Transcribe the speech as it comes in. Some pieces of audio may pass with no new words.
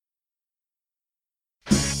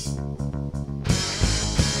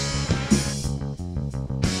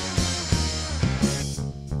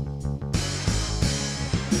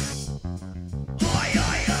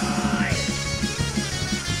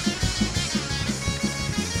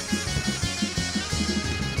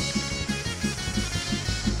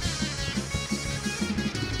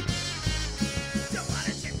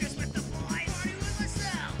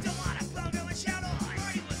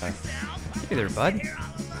Hey there, bud.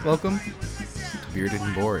 Welcome to Bearded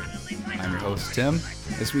and Bored. I'm your host, Tim.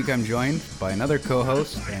 This week I'm joined by another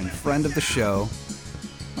co-host and friend of the show.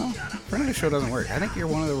 Well, friend of the show doesn't work. I think you're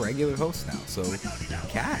one of the regular hosts now. So,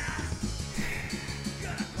 Kat,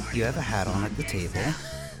 you have a hat on at the table,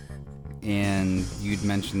 and you'd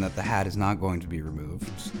mentioned that the hat is not going to be removed.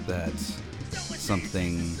 That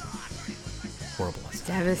something horrible has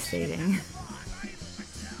happened. Devastating.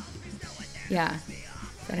 Yeah.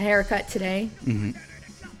 Got a haircut today. Mm-hmm.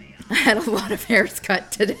 I had a lot of hairs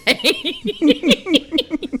cut today.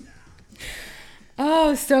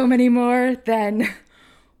 Oh, so many more than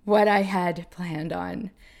what I had planned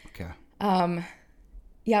on. Okay.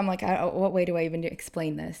 Yeah, I'm like, what way do I even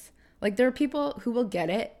explain this? Like, there are people who will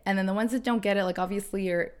get it, and then the ones that don't get it, like, obviously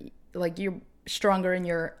you're stronger in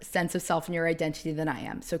your sense of self and your identity than I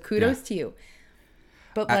am. So kudos to you.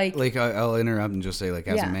 But I'll interrupt and just say, like,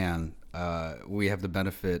 as a Yeah. man, we have the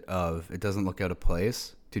benefit of it doesn't look out of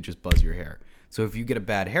place to just buzz your hair. So if you get a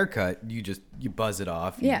bad haircut, you buzz it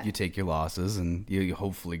off. You take your losses and you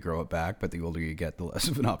hopefully grow it back. But the older you get, the less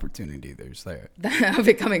of an opportunity there's there. of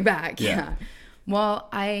it coming back. Yeah. Yeah. Well,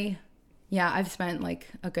 I've spent like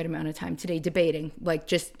a good amount of time today debating, like,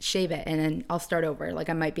 just shave it and then I'll start over. Like,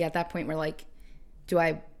 I might be at that point where, like,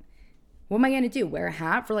 what am I going to do? Wear a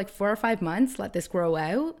hat for like 4 or 5 months, let this grow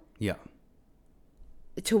out Yeah.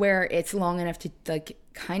 to where it's long enough to, like,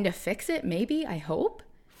 kind of fix it? Maybe, I hope.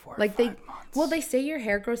 4 or Like 5 months. Well, they say your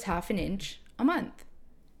hair grows half an inch a month.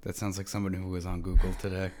 That sounds like someone who was on Google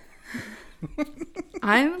today.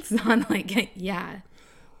 I'm on, like, yeah.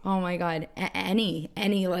 Oh my God. Any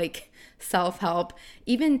like self-help.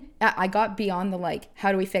 Even I got beyond the, like,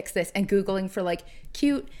 how do we fix this? And Googling for, like,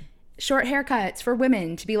 cute short haircuts for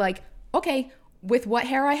women to be like, okay, with what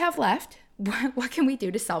hair I have left, what can we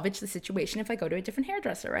do to salvage the situation if I go to a different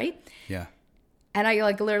hairdresser, right? Yeah. And I,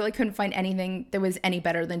 like, literally couldn't find anything that was any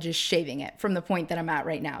better than just shaving it from the point that I'm at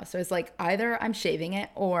right now. So it's like, either I'm shaving it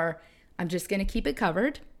or I'm just going to keep it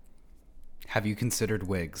covered. Have you considered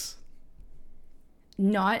wigs?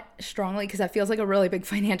 Not strongly, because that feels like a really big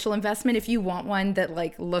financial investment if you want one that,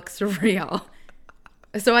 like, looks real.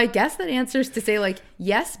 So I guess that answers to say, like,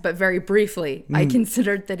 yes, but very briefly. I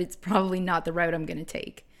considered that it's probably not the route I'm going to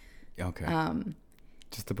take. Okay.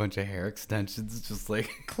 Just a bunch of hair extensions, just like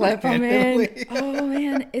Clip them in. Oh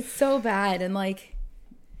man, it's so bad. And, like,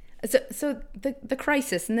 so the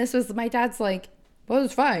crisis, and this was, my dad's like, well,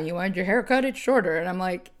 it's fine. You wanted your hair cut, it's shorter. And I'm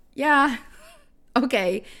like, yeah,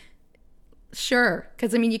 okay, sure.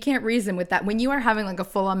 Because, I mean, you can't reason with that. When you are having, like, a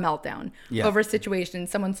full-on meltdown over a situation,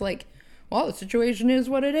 someone's like, well, the situation is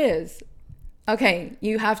what it is. Okay,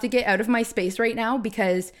 you have to get out of my space right now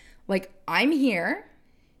because, like, I'm here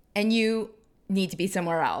and you need to be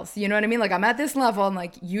somewhere else. You know what I mean? Like, I'm at this level and,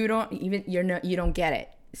 like, you don't get it.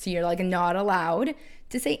 So you're, like, not allowed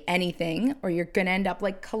to say anything or you're going to end up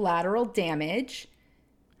like collateral damage.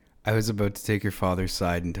 I was about to take your father's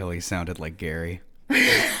side until he sounded like Gary.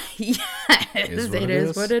 Yes, it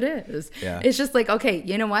is what it is. Yeah. It's just like, okay,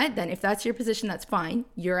 you know what? Then if that's your position, that's fine.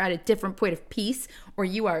 You're at a different point of peace, or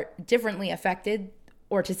you are differently affected,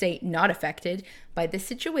 or to say not affected by this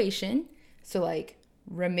situation. So, like,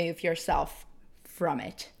 remove yourself from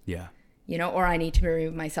it. Yeah. You know, or I need to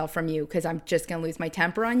remove myself from you because I'm just going to lose my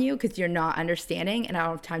temper on you because you're not understanding and I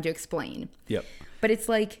don't have time to explain. Yep. But it's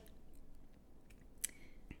like,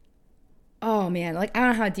 oh man, like, I don't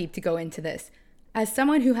know how deep to go into this. As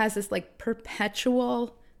someone who has this, like,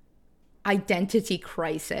 perpetual identity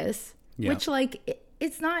crisis, which, like,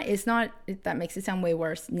 it's not, that makes it sound way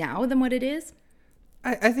worse now than what it is.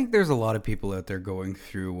 I think there's a lot of people out there going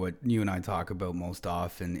through what you and I talk about most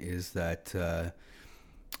often is that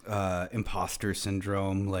imposter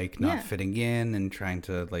syndrome, like not fitting in and trying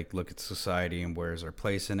to, like, look at society and where's our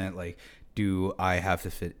place in it. Like, do I have to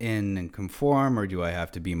fit in and conform, or do I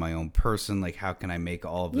have to be my own person? Like, how can I make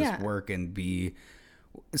all of this work and be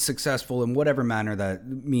successful in whatever manner that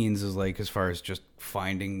means, is, like, as far as just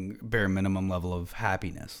finding bare minimum level of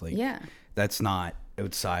happiness. Like, that's not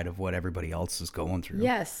outside of what everybody else is going through.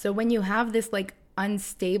 Yes. So when you have this, like,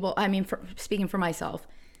 unstable, I mean, speaking for myself,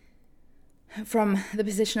 from the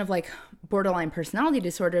position of, like, borderline personality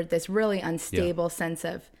disorder, this really unstable sense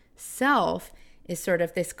of self is sort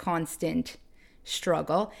of this constant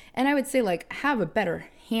struggle. And I would say, like, have a better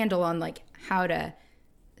handle on, like, how to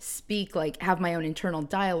speak, like, have my own internal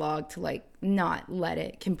dialogue to, like, not let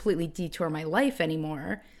it completely detour my life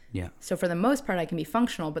anymore. Yeah. So for the most part, I can be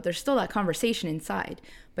functional, but there's still that conversation inside.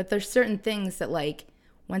 But there's certain things that, like,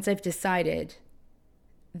 once I've decided,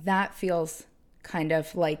 that feels kind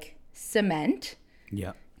of like cement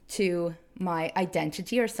Yeah. to my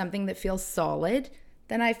identity or something that feels solid,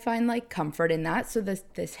 then I find like comfort in that. So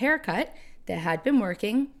this haircut that had been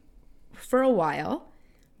working for a while,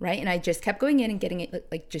 right? And I just kept going in and getting it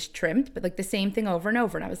like just trimmed, but like the same thing over and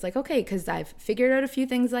over. And I was like, okay, because I've figured out a few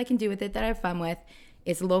things I can do with it that I have fun with.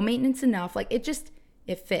 It's low maintenance enough. Like it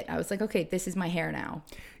fit. I was like, okay, this is my hair now.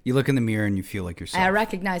 You look in the mirror and you feel like yourself. I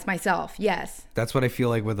recognize myself. Yes. That's what I feel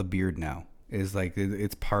like with a beard now. Is like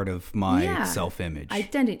it's part of my self-image.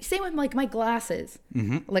 Identity. Same with like my glasses.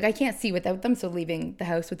 Mm-hmm. Like I can't see without them, so leaving the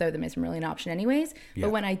house without them isn't really an option anyways. Yeah.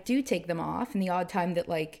 But when I do take them off, and the odd time that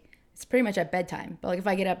like it's pretty much at bedtime. But like if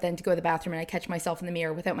I get up then to go to the bathroom and I catch myself in the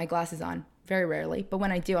mirror without my glasses on, very rarely. But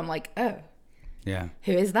when I do, I'm like, oh, yeah,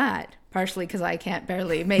 who is that? Partially because I can't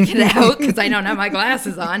barely make it out because I don't have my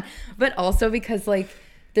glasses on, but also because like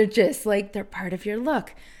they're just like they're part of your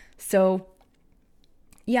look. So.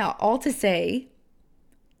 Yeah, all to say,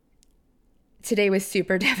 today was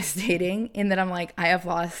super devastating in that I'm like, I have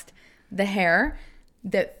lost the hair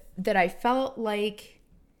that I felt like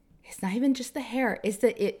it's not even just the hair, it's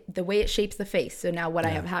the way it shapes the face. So now what I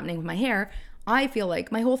have happening with my hair, I feel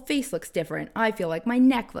like my whole face looks different. I feel like my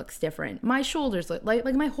neck looks different. My shoulders look like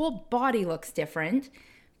my whole body looks different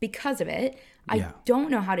because of it. I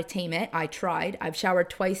don't know how to tame it. I tried. I've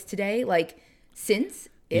showered twice today, like since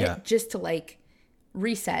it just to like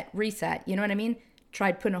reset, you know what I mean?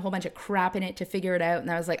 Tried putting a whole bunch of crap in it to figure it out, and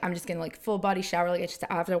I was like, I'm just gonna like full body shower, like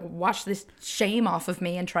I have to wash this shame off of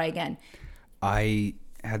me and try again. I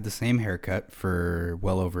had the same haircut for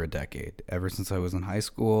well over a decade, ever since I was in high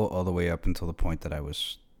school all the way up until the point that I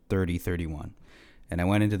was 31. And I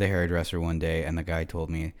went into the hairdresser one day and the guy told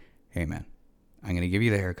me, hey man, I'm gonna give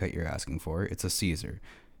you the haircut you're asking for. It's a Caesar.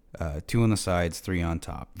 2 on the sides, 3 on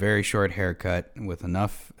top. Very short haircut with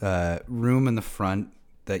enough room in the front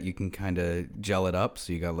that you can kind of gel it up,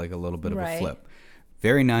 so you got like a little bit of a flip.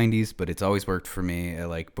 Very 90s, but it's always worked for me.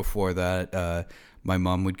 Like before that, my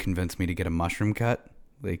mom would convince me to get a mushroom cut,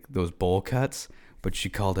 like those bowl cuts, but she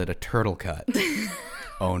called it a turtle cut.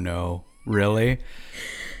 Oh no, really?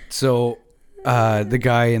 So the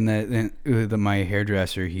guy in my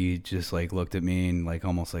hairdresser, he just like looked at me and like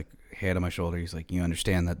almost like hand on my shoulder. He's like, you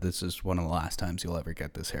understand that this is one of the last times you'll ever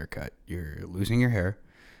get this haircut. You're losing your hair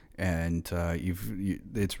and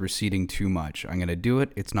it's receding too much. I'm going to do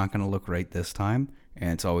it. It's not going to look right this time,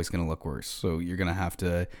 and it's always going to look worse. So you're going to have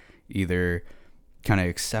to either kind of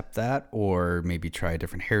accept that or maybe try a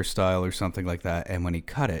different hairstyle or something like that. And when he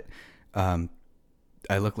cut it,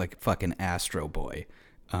 I looked like fucking Astro Boy.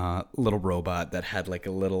 Little robot that had like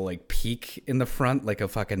a little like peak in the front, like a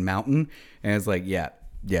fucking mountain. And it's like, yeah,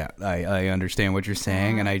 I understand what you're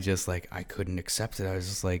saying. And I just like, I couldn't accept it. I was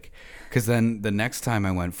just like, because then the next time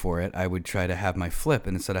I went for it, I would try to have my flip,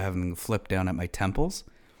 and instead of having the flip down at my temples,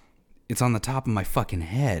 it's on the top of my fucking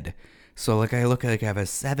head. So like I look like I have a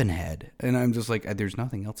 7 head, and I'm just like, there's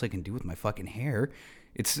nothing else I can do with my fucking hair.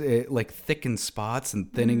 It's like thick in spots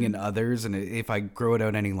and thinning in others, and if I grow it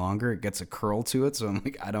out any longer, it gets a curl to it. So I'm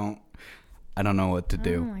like, I don't know what to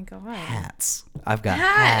do. Oh my god. Hats. I've got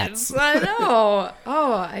hats. I know.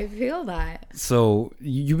 Oh, I feel that. So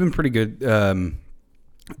you've been pretty good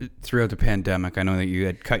throughout the pandemic. I know that you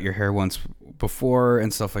had cut your hair once before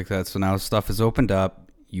and stuff like that. So now stuff has opened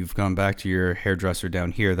up. You've gone back to your hairdresser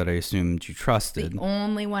down here that I assumed you trusted. The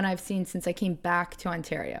only one I've seen since I came back to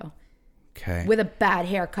Ontario. Okay. With a bad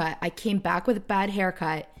haircut. I came back with a bad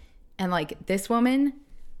haircut, and like this woman,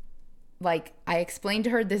 like I explained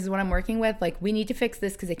to her, this is what I'm working with. Like we need to fix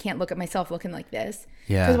this because I can't look at myself looking like this.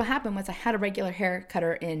 Yeah. Because what happened was I had a regular hair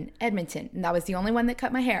cutter in Edmonton, and that was the only one that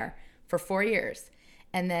cut my hair for 4 years.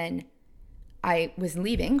 And then I was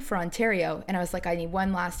leaving for Ontario, and I was like, I need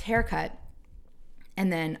one last haircut.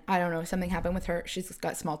 And then I don't know, something happened with her. She's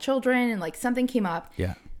got small children, and like something came up.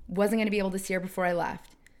 Yeah. Wasn't going to be able to see her before I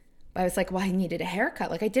left. But I was like, well, I needed a haircut.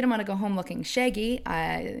 Like I didn't want to go home looking shaggy.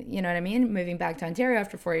 You know what I mean? Moving back to Ontario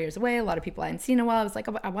after 4 years away, a lot of people I hadn't seen in a while. I was like,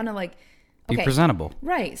 I want to like be presentable.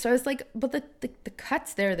 Right. So I was like, but the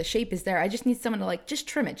cut's there, the shape is there. I just need someone to like just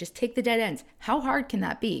trim it, just take the dead ends. How hard can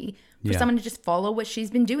that be for someone to just follow what she's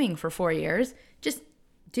been doing for 4 years? Just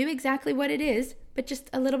do exactly what it is, but just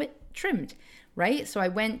a little bit trimmed, right? So I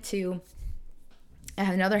went to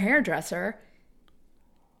another hairdresser,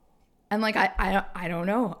 and like I don't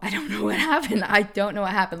know. I don't know what happened. I don't know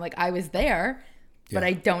what happened. Like I was there, but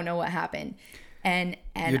I don't know what happened. And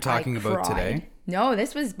you're talking about today? No,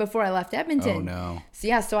 this was before I left Edmonton. Oh no.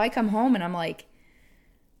 So I come home and I'm like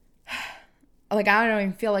I don't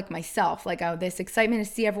even feel like myself. Like this excitement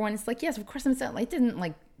to see everyone. It's like, yes, of course I'm excited. Like, it didn't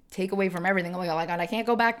like take away from everything. Oh my God, I can't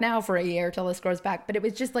go back now for a year till this grows back. But it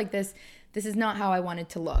was just like this is not how I wanted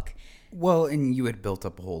to look. Well, and you had built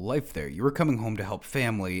up a whole life there. You were coming home to help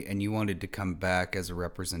family, and you wanted to come back as a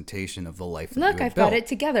representation of the life that you had I've built. got it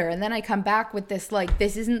together. And then I come back with this, like,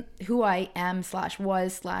 this isn't who I am /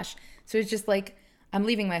 was / so it's just like, I'm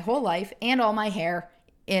leaving my whole life and all my hair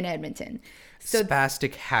in Edmonton. So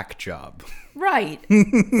spastic hack job. Right.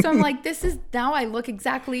 So I'm like, this is, now I look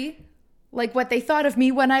exactly like what they thought of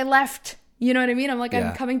me when I left. You know what I mean? I'm like,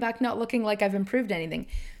 I'm coming back not looking like I've improved anything.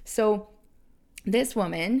 So this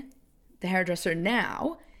woman, the hairdresser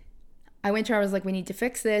now, I went to her, I was like, we need to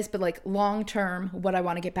fix this, but like long term, what I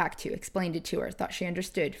want to get back to. Explained it to her, thought she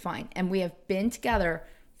understood, fine. And we have been together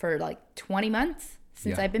for like 20 months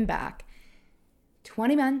since I've been back.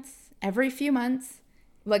 20 months, every few months.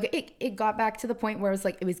 Like it got back to the point where it was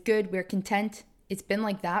like, it was good, we're content. It's been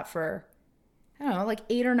like that for, I don't know, like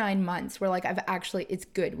 8 or 9 months where like it's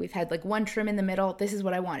good. We've had like one trim in the middle. This is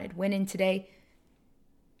what I wanted. Went in today.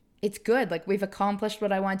 It's good. Like we've accomplished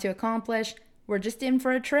what I want to accomplish. We're just in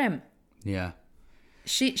for a trim. Yeah.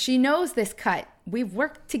 She knows this cut. We've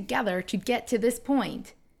worked together to get to this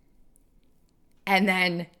point. And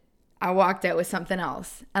then I walked out with something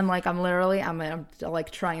else. And like, I'm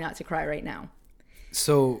like trying not to cry right now.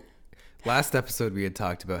 So last episode we had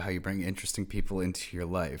talked about how you bring interesting people into your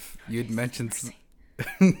life. You'd mentioned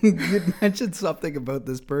something about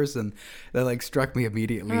this person that like struck me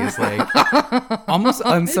immediately as like almost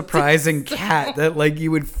unsurprising cat that like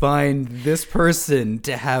you would find this person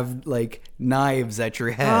to have like knives at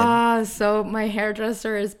your head. So my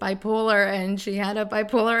hairdresser is bipolar and she had a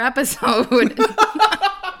bipolar episode.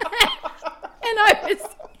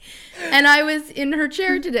 and I was in her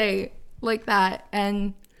chair today like that.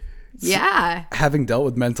 And yeah. So, having dealt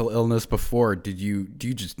with mental illness before, do you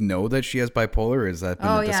just know that she has bipolar, or has that been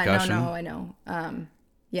a discussion? No, I know.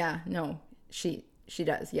 No, she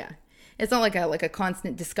does. Yeah. It's not like a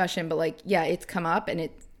constant discussion, but like, yeah, it's come up and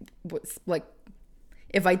it was like,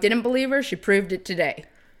 if I didn't believe her, she proved it today.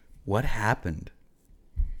 What happened?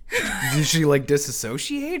 Did she like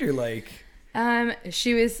disassociate or like?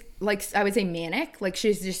 She was like, I would say manic. Like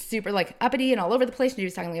she's just super like uppity and all over the place. She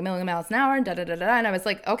was talking like a million miles an hour and And I was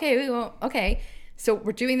like, okay, well, okay. So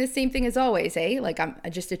we're doing the same thing as always, eh? Like I'm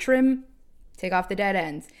just a trim, take off the dead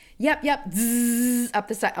ends. Yep. Zzz, up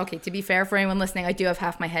the side. Okay. To be fair for anyone listening, I do have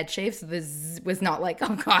half my head shaved. So this was not like,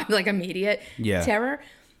 oh God, like immediate terror.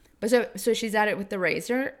 But so she's at it with the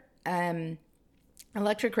razor,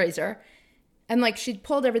 electric razor. And like she'd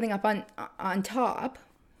pulled everything up on top,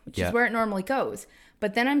 which is where it normally goes.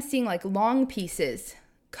 But then I'm seeing like long pieces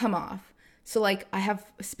come off. So like I have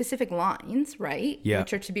specific lines, right? Yeah.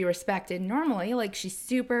 Which are to be respected. Normally, like she's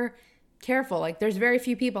super careful. Like there's very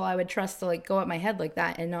few people I would trust to like go up my head like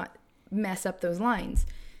that and not mess up those lines.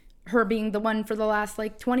 Her being the one for the last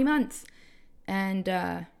like 20 months.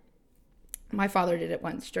 And my father did it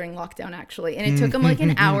once during lockdown actually. And it took him like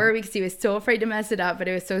an hour because he was so afraid to mess it up. But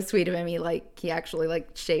it was so sweet of him. He actually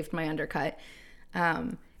like shaved my undercut.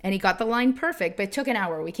 And he got the line perfect, but it took an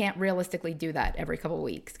hour. We can't realistically do that every couple of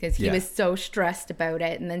weeks because he was so stressed about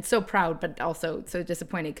it and then so proud, but also so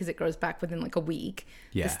disappointed because it grows back within like a week.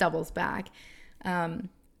 Yeah. The stubble's back.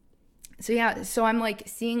 So I'm like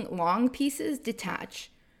seeing long pieces detach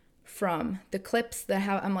from the clips that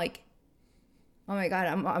have, I'm like, oh my God,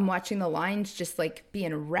 I'm watching the lines just like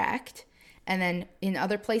being wrecked. And then in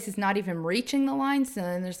other places, not even reaching the lines. And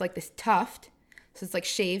then there's like this tuft. So it's like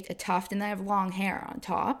shaved, a tuft, and I have long hair on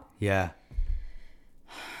top. Yeah.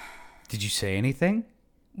 Did you say anything?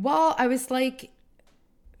 Well, I was like,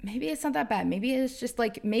 maybe it's not that bad. Maybe it's just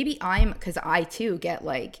like, because I too get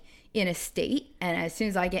like in a state. And as soon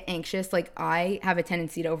as I get anxious, like I have a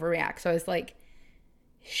tendency to overreact. So I was like,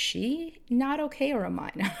 is she not okay or am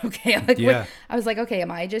I not okay? Like, I was like, okay,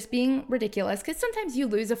 am I just being ridiculous? Because sometimes you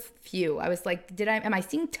lose a few. I was like, am I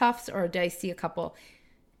seeing tufts or did I see a couple?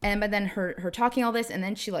 But then her talking all this, and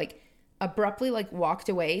then she like abruptly like walked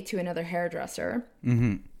away to another hairdresser,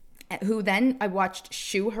 who then I watched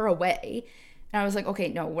shoo her away, and I was like, okay,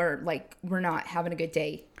 no, we're not having a good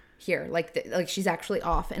day here. Like she's actually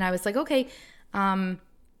off, and I was like, okay, and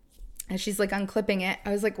she's like unclipping it. I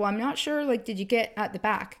was like, well, I'm not sure. Like, did you get at the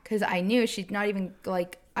back? Because I knew she'd not even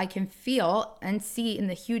like I can feel and see in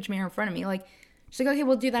the huge mirror in front of me. Like, she's like, okay,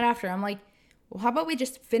 we'll do that after. I'm like, well, how about we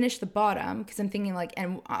just finish the bottom? Because I'm thinking like,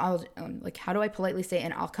 and I'll like, how do I politely say,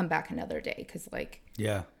 and I'll come back another day? Because like,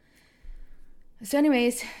 yeah. So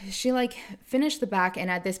anyways, she like finished the back. And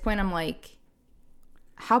at this point I'm like,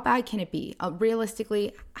 how bad can it be?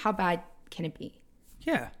 Realistically, how bad can it be?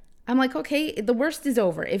 Yeah. I'm like, okay, the worst is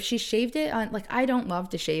over. If she shaved it on, like, I don't love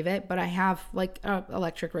to shave it, but I have like an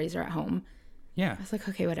electric razor at home. Yeah. I was like,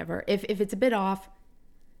 okay, whatever. If it's a bit off,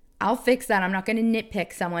 I'll fix that. I'm not going to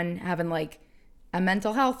nitpick someone having like a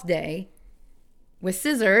mental health day with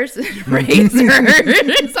scissors and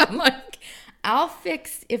razors. I'm like, I'll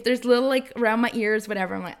fix if there's little like around my ears,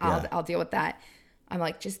 whatever. I'm like, I'll deal with that. I'm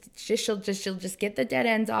like, she'll just get the dead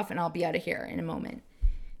ends off and I'll be out of here in a moment.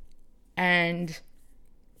 And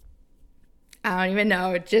I don't even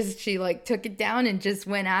know. She like took it down and just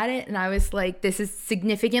went at it. And I was like, this is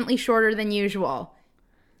significantly shorter than usual.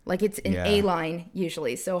 Like it's an A line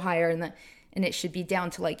usually, so higher and it should be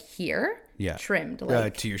down to like here. Yeah. Trimmed.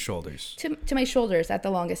 Like to your shoulders. To my shoulders at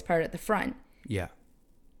the longest part at the front. Yeah.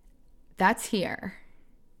 That's here.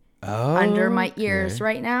 Oh. Under my ears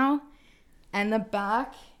right now. And the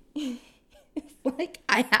back is like,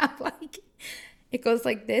 I have like, it goes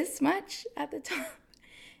like this much at the top.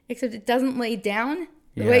 Except it doesn't lay down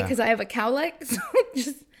the way because I have a cowlick.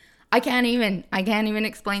 So I can't even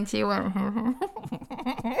explain to you what.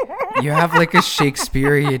 You have like a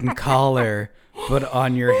Shakespearean collar, but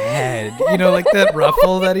on your head. You know, like that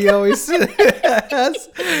ruffle that he always has.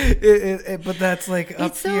 But that's like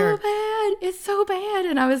up it's here. So bad. It's so bad.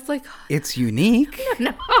 And I was like, it's unique.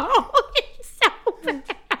 No, it's so bad.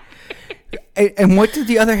 And what did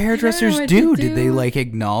the other hairdressers do? Did they like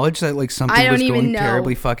acknowledge that like something was going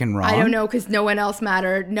terribly fucking wrong? I don't know because no one else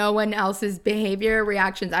mattered. No one else's behavior,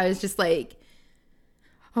 reactions. I was just like,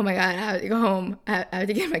 oh my God, I have to go home. I have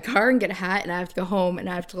to get in my car and get a hat and I have to go home and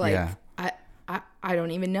I have to like, I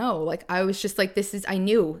don't even know. Like I was just like, I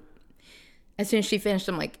knew. As soon as she finished,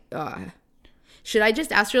 I'm like, should I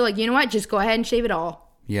just ask her like, you know what? Just go ahead and shave it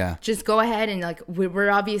all. Yeah. Just go ahead and like,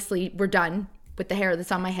 we're done with the hair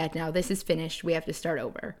that's on my head now. This is finished. We have to start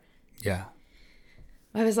over. Yeah.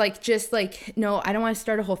 I was like, just like, no, I don't want to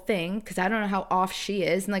start a whole thing because I don't know how off she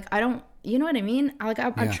is. And like, I don't, you know what I mean?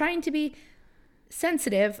 I'm trying to be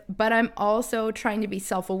sensitive, but I'm also trying to be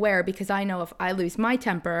self-aware because I know if I lose my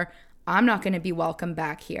temper, I'm not going to be welcome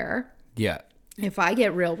back here. Yeah. If I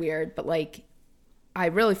get real weird, but like, I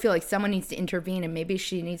really feel like someone needs to intervene and maybe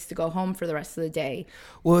she needs to go home for the rest of the day.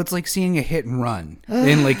 Well, it's like seeing a hit and run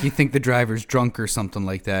and like you think the driver's drunk or something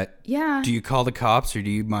like that. Yeah. Do you call the cops or do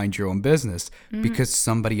you mind your own business? Because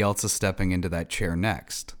somebody else is stepping into that chair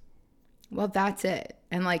next. Well, that's it.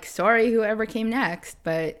 And like, sorry, whoever came next,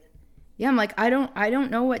 but yeah, I'm like, I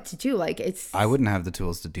don't know what to do. Like I wouldn't have the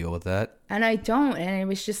tools to deal with that. And I don't. And it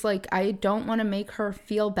was just like, I don't want to make her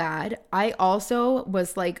feel bad. I also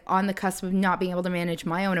was like on the cusp of not being able to manage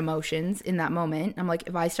my own emotions in that moment. I'm like,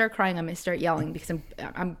 if I start crying, I'm going to start yelling because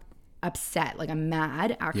I'm upset. Like I'm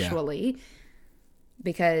mad actually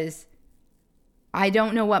because I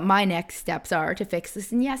don't know what my next steps are to fix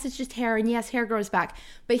this. And yes, it's just hair and yes, hair grows back.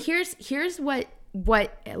 But here's what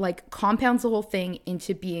like compounds the whole thing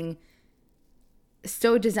into being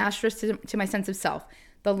so disastrous to my sense of self.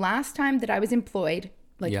 The last time that I was employed,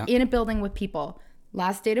 like in a building with people,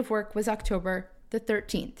 last date of work was October the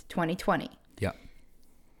 13th, 2020. Yeah.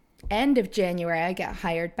 End of January, I got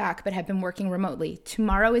hired back, but have been working remotely.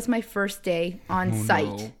 Tomorrow is my first day on site.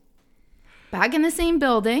 No. Back in the same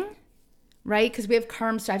building, right? Because we have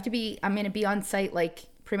CARM, so I'm going to be on site like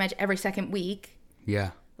pretty much every second week.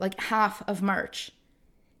 Yeah. Like half of March.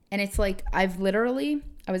 And it's like, I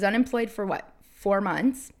was unemployed for 4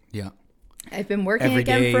 months. Yeah. I've been working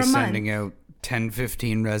again for a month. Sending out 10,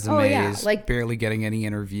 15 resumes, like barely getting any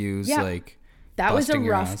interviews. Yeah, like that was a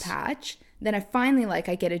rough patch. Then I finally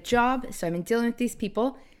I get a job. So I've been dealing with these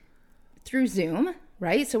people through Zoom,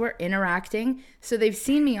 right? So we're interacting. So they've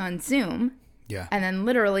seen me on Zoom. Yeah. And then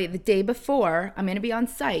literally the day before, I'm going to be on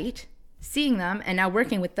site, seeing them and now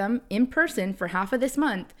working with them in person for half of this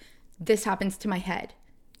month. This happens to my head.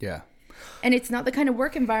 Yeah. And it's not the kind of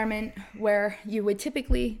work environment where you would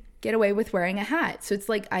typically get away with wearing a hat. So it's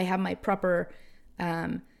like I have my proper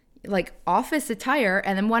like office attire,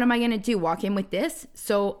 and then what am I going to do? Walk in with this?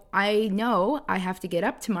 So I know I have to get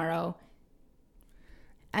up tomorrow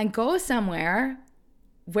and go somewhere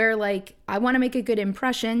where like I want to make a good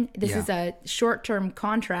impression. This is a short-term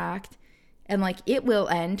contract and like it will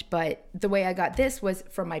end, but the way I got this was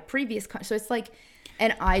from my previous so it's like,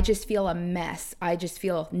 and I just feel a mess. I just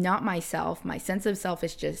feel not myself. My sense of self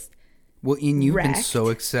is just well, and you've wrecked. Been so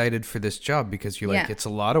excited for this job because you're like, it's a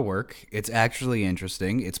lot of work. It's actually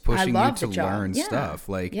interesting. It's pushing you to learn stuff.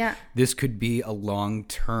 Like, this could be a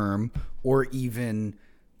long-term or even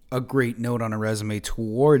a great note on a resume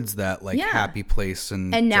towards that, like, happy place.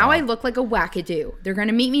 And now I look like a wackadoo. They're going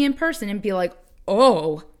to meet me in person and be like,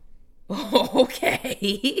 oh,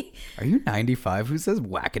 Okay. Are you 95? Who says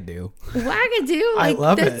wackadoo? Wackadoo. Like, I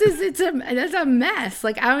love this it. That's a mess.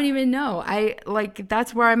 Like, I don't even know.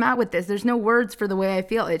 That's where I'm at with this. There's no words for the way I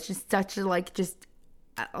feel. It's just such a,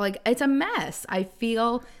 it's a mess. I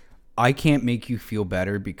feel. I can't make you feel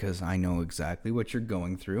better because I know exactly what you're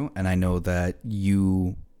going through, and I know that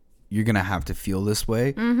you're gonna have to feel this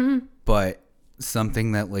way. Mm-hmm. But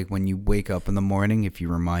something that, like, when you wake up in the morning, if you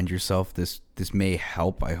remind yourself this may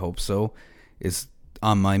help, I hope so, is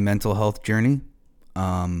on my mental health journey.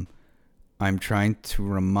 I'm trying to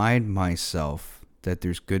remind myself that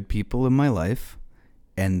there's good people in my life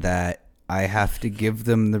and that I have to give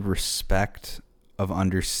them the respect of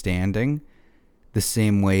understanding, the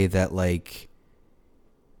same way that, like,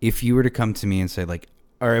 if you were to come to me and say, like,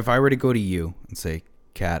 or if I were to go to you and say,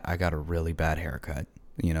 Kat, I got a really bad haircut,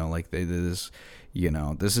 like, this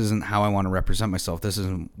isn't how I want to represent myself. This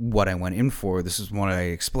isn't what I went in for. This is what I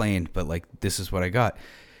explained, but, like, this is what I got.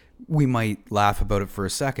 We might laugh about it for a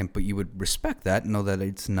second, but you would respect that and know that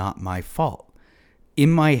it's not my fault.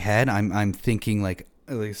 In my head, I'm thinking, like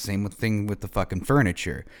the same thing with the fucking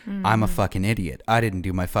furniture. Mm-hmm. I'm a fucking idiot. I didn't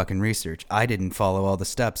do my fucking research. I didn't follow all the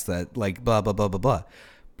steps that, like, blah, blah, blah, blah, blah.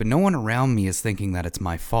 But no one around me is thinking that it's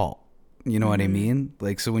my fault. You know what I mean?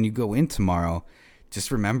 Like, so when you go in tomorrow,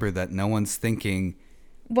 just remember that no one's thinking,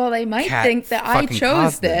 well, they might think that I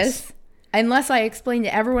chose this unless I explain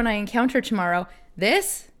to everyone I encounter tomorrow,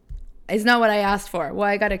 this is not what I asked for. Well,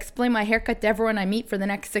 I got to explain my haircut to everyone I meet for the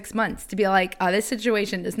next 6 months to be like, this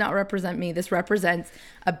situation does not represent me. This represents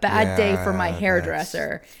a bad day for my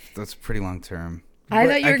hairdresser. That's pretty long term. I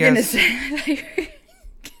thought you were going to say,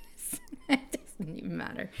 it doesn't even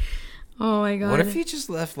matter. Oh my God. What if he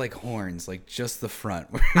just left, like, horns, like, just the front?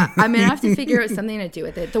 I'm going to have to figure out something to do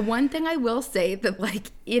with it. The one thing I will say that,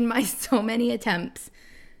 like, in my so many attempts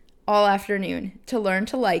all afternoon to learn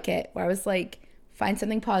to like it, where I was like, find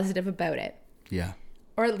something positive about it. Yeah.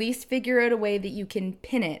 Or at least figure out a way that you can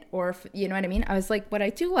pin it, or, you know what I mean? I was like, what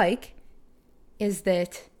I do like is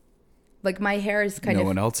that, like, my hair is kind of... No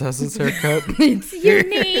one else has this haircut? It's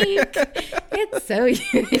unique. It's so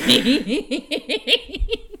unique.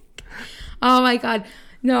 Oh my God.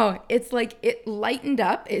 No, it's like it lightened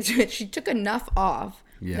up. She took enough off.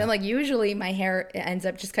 Yeah. Then, like, usually my hair ends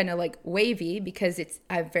up just kind of like wavy because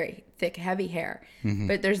I have very thick, heavy hair. Mm-hmm.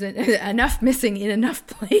 But there's enough missing in enough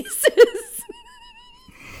places.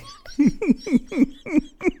 That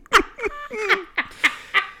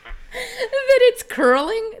it's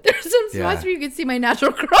curling. There's some spots where you can see my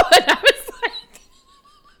natural curl, and I was like...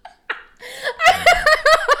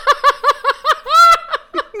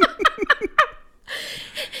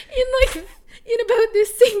 in about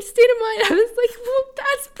this same state of mind, I was like, well,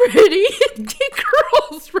 that's pretty. It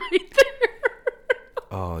curls right there.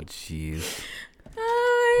 Oh, jeez. Oh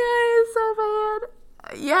my God, it's so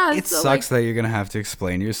bad. Yeah. It sucks that you're going to have to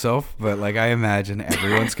explain yourself, but, like, I imagine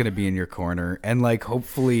everyone's going to be in your corner, and, like,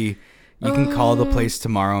 hopefully you can call the place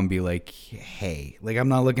tomorrow and be like, hey, like, I'm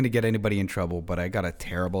not looking to get anybody in trouble, but I got a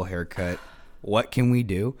terrible haircut. What can we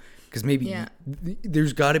do? Because maybe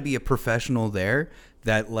there's got to be a professional there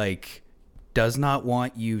that, like, does not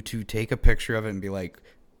want you to take a picture of it and be like,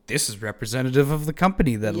 this is representative of the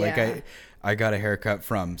company that like I got a haircut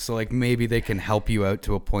from. So, like, maybe they can help you out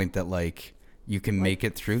to a point that, like, you can make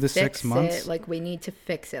it through the 6 months. Like, we need to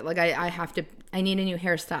fix it. Like, I need a new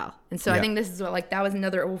hairstyle. And so I think this is what, like, that was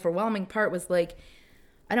another overwhelming part, was like,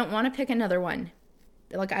 I don't want to pick another one.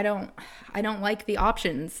 Like, I don't like the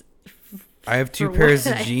options. I have 2 pairs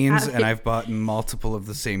of jeans, and I've bought multiple of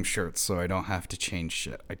the same shirts, so I don't have to change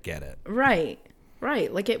shit. I get it. Right.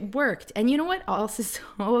 Like, it worked. And you know what else is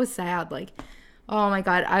so sad? Like, oh my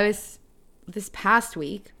God, I was this past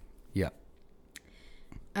week. Yeah.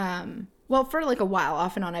 Well, for like a while,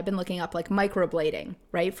 off and on, I've been looking up, like, microblading,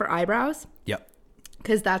 right, for eyebrows. Yep.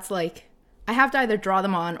 Because that's like, I have to either draw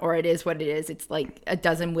them on, or it is what it is. It's like a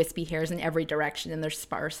dozen wispy hairs in every direction, and they're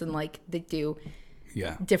sparse, and, like, they do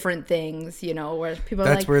different things, you know, where people are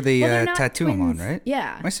like, that's where they tattoo them on, right?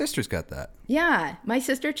 Yeah. My sister's got that. Yeah, my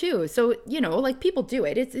sister too. So, you know, like, people do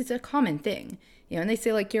it. It's a common thing. You know, and they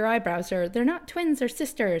say, like, your eyebrows they're not twins, they're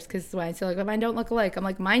sisters. Because when I say, like, mine don't look alike, I'm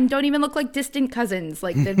like, mine don't even look like distant cousins.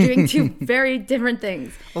 Like, they're doing 2 very different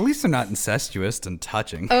things. At least they're not incestuous and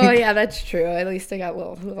touching. Oh, yeah, that's true. At least I got a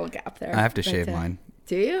little gap there. I have to shave mine.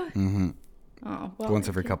 Do you? Mm-hmm. Oh, well. Once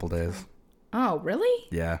every couple days. Oh, really?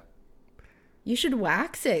 Yeah. You should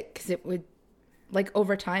wax it, because it would, like,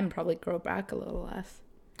 over time, probably grow back a little less.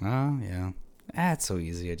 Oh, yeah. It's so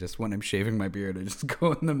easy. I just, when I'm shaving my beard, I just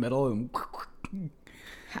go in the middle and...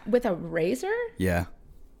 With a razor? Yeah.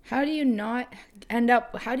 How do you not end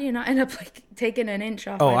up like taking an inch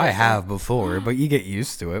off? Oh, I have before, but you get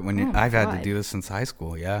used to it I've had to do this since high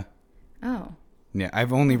school. Yeah. Oh. Yeah,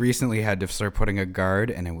 I've only recently had to start putting a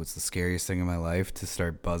guard, and it was the scariest thing in my life to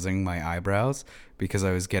start buzzing my eyebrows because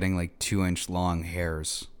I was getting like 2-inch long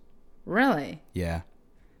hairs. Really? Yeah.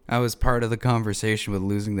 I was part of the conversation with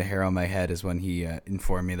losing the hair on my head is when he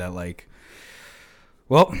informed me that, like,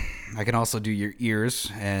 well, I can also do your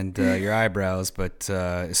ears and your eyebrows, but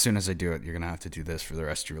as soon as I do it, you're going to have to do this for the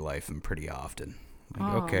rest of your life and pretty often.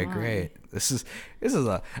 Like, okay, great.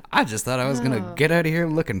 I just thought I was going to get out of here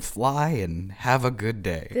looking fly and have a good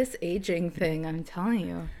day. This aging thing, I'm telling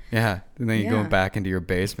you. Yeah. And then you go back into your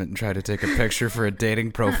basement and try to take a picture for a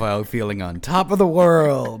dating profile feeling on top of the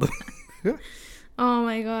world. Oh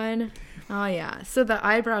my God. Oh yeah. So the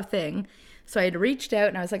eyebrow thing. So I had reached out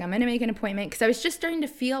and I was like, I'm going to make an appointment because I was just starting to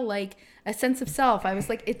feel like a sense of self. I was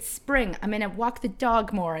like, it's spring. I'm going to walk the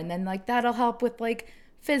dog more. And then like, that'll help with like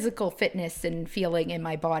physical fitness and feeling in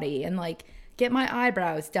my body and like get my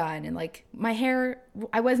eyebrows done. And like my hair,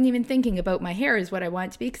 I wasn't even thinking about my hair is what I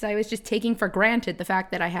want it to be because I was just taking for granted the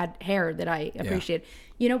fact that I had hair that I appreciated.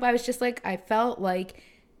 You know, but I was just like, I felt like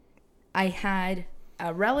I had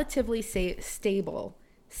a relatively stable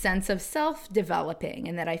sense of self developing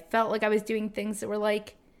and that I felt like I was doing things that were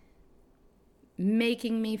like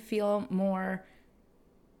making me feel more,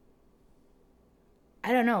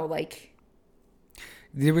 I don't know, like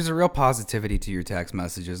there was a real positivity to your text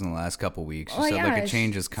messages in the last couple weeks. You said like a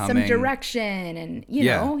change is coming. Some direction and, you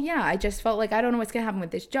know, I just felt like I don't know what's going to happen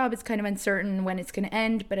with this job. It's kind of uncertain when it's going to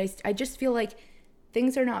end, but I just feel like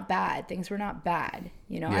things are not bad. Things were not bad.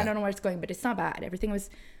 You know, I don't know where it's going, but it's not bad. Everything was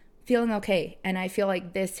feeling okay. And I feel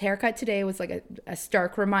like this haircut today was like a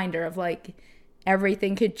stark reminder of like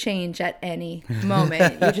everything could change at any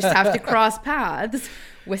moment. You just have to cross paths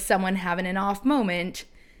with someone having an off moment.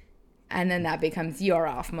 And then that becomes your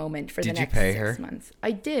off moment for the next 6 months.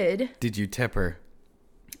 I did. Did you tip her?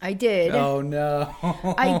 I did. Oh, no.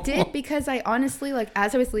 I did because I honestly, like,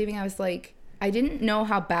 as I was leaving, I was like, I didn't know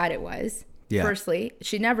how bad it was. Yeah. Firstly,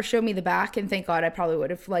 she never showed me the back. And thank God I probably would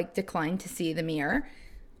have, like, declined to see the mirror.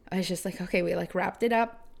 I was just like, okay, we, like, wrapped it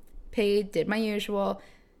up, paid, did my usual.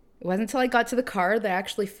 It wasn't until I got to the car that I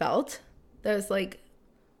actually felt that I was like,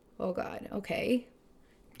 oh, God, okay.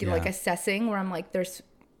 Like, assessing where I'm like,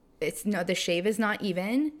 the shave is not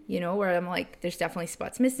even, you know, where I'm like, there's definitely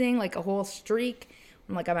spots missing, like a whole streak.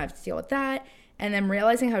 I'm like, I'm gonna have to deal with that. And then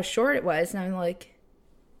realizing how short it was, and I'm like,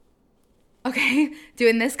 okay,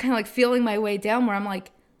 doing this kind of like feeling my way down where I'm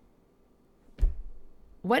like,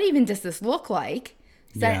 what even does this look like?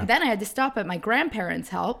 Then I had to stop at my grandparents'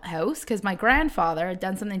 house because my grandfather had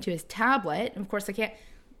done something to his tablet. And of course, I can't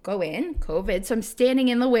go in, COVID. So I'm standing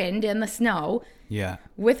in the wind and the snow. Yeah.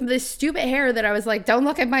 With this stupid hair that I was like, don't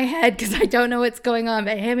look at my head because I don't know what's going on.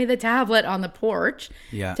 But hand me the tablet on the porch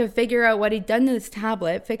to figure out what he'd done to this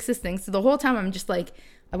tablet, fix this thing. So the whole time I'm just like,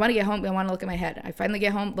 I want to get home. I want to look at my head. I finally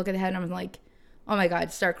get home, look at the head, and I'm like, oh my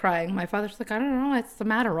God, start crying. My father's like, I don't know. What's the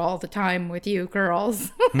matter all the time with you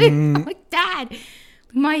girls? I'm like, Dad,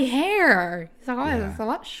 my hair. He's like, oh, it's a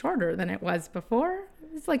lot shorter than it was before.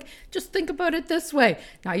 It's like, just think about it this way.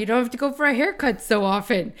 Now you don't have to go for a haircut so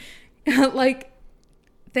often. Like,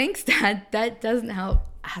 thanks, Dad. That doesn't help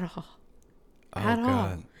at all. At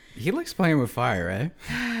all. He likes playing with fire,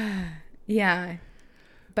 eh? Yeah.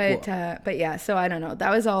 But yeah, so I don't know.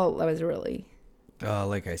 That was really...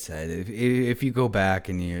 like I said, if you go back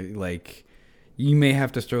and you like, you may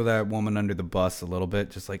have to throw that woman under the bus a little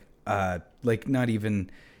bit. Just like not even...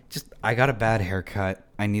 Just, I got a bad haircut.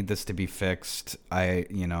 I need this to be fixed.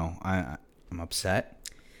 I'm upset.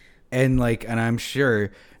 And I'm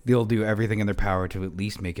sure they'll do everything in their power to at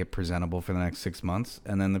least make it presentable for the next 6 months.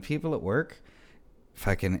 And then the people at work,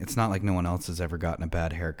 it's not like no one else has ever gotten a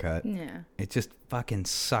bad haircut. Yeah. It just fucking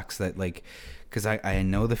sucks that, like, because I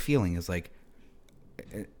know the feeling is like,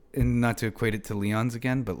 and not to equate it to Leon's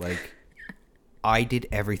again, but like, I did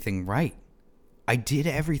everything right. I did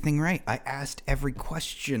everything right. I asked every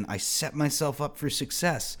question. I set myself up for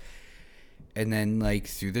success. And then, like,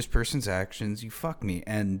 through this person's actions, you fuck me.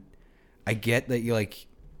 And I get that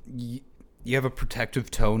you have a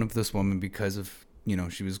protective tone of this woman because of,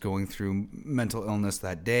 she was going through mental illness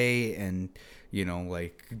that day. And,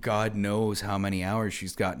 God knows how many hours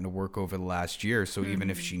she's gotten to work over the last year. So even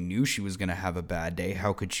if she knew she was going to have a bad day,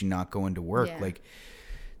 how could she not go into work? Yeah. Like,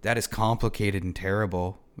 that is complicated and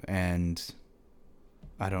terrible. And...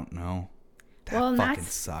 I don't know. That fucking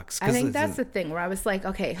sucks. I think that's the thing where I was like,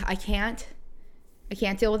 okay, I can't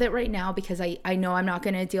deal with it right now because I know I'm not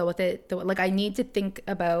going to deal with it. Like, I need to think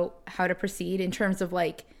about how to proceed in terms of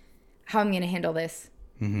like how I'm going to handle this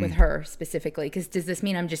with her specifically. Because does this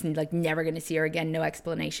mean I'm just like never going to see her again? No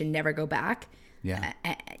explanation, never go back? Yeah.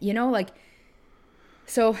 You know, like,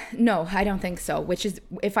 so no, I don't think so. Which is,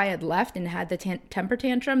 if I had left and had the temper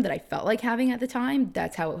tantrum that I felt like having at the time,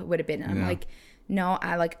 that's how it would have been. And I'm like, no,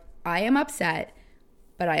 I am upset,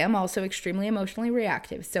 but I am also extremely emotionally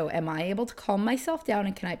reactive. So am I able to calm myself down,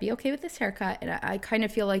 and can I be okay with this haircut? And I kind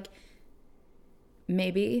of feel like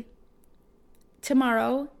maybe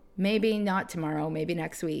tomorrow, maybe not tomorrow, maybe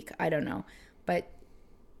next week. I don't know. But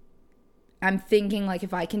I'm thinking, like,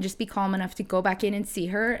 if I can just be calm enough to go back in and see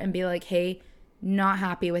her and be like, hey, not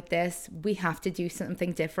happy with this. We have to do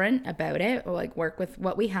something different about it, or like work with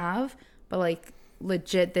what we have. But like,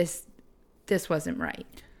 legit, this wasn't right.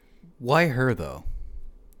 Why her though?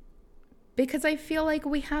 Because I feel like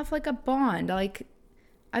we have like a bond. Like,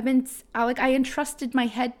 I entrusted my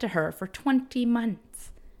head to her for 20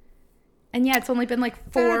 months. And yeah, it's only been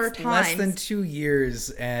like 4 times. Less than 2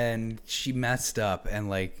 years, and she messed up, and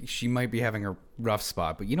like, she might be having a rough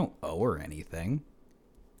spot, but you don't owe her anything.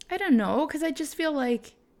 I don't know, because I just feel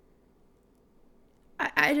like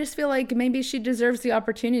maybe she deserves the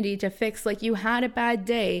opportunity to fix. Like, you had a bad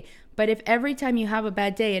day, but if every time you have a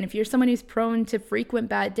bad day, and if you're someone who's prone to frequent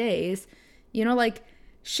bad days, you know, like,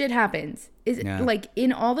 shit happens. Like,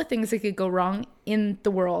 in all the things that could go wrong in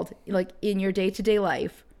the world, like in your day-to-day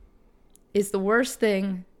life, is the worst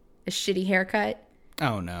thing a shitty haircut?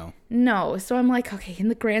 Oh, no. No. So I'm like, okay, in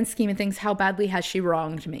the grand scheme of things, how badly has she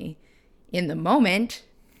wronged me? In the moment,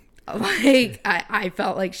 like, I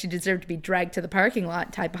felt like she deserved to be dragged to the parking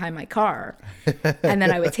lot, tied behind my car. And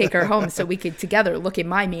then I would take her home so we could together look in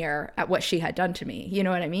my mirror at what she had done to me. You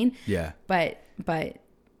know what I mean? Yeah. But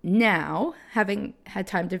now, having had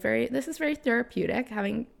time to this is very therapeutic,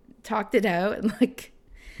 having talked it out and like,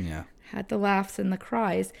 had the laughs and the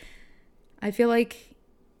cries, I feel like,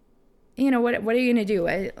 you know, what are you going to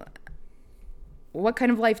do? What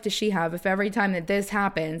kind of life does she have if every time that this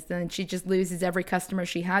happens, then she just loses every customer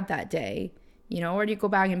she had that day? You know, or do you go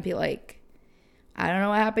back and be like, I don't know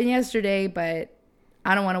what happened yesterday, but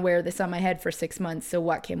I don't want to wear this on my head for 6 months, so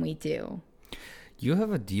what can we do? You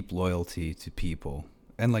have a deep loyalty to people.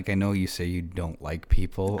 And like, I know you say you don't like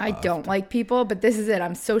people. I don't like people, but this is it.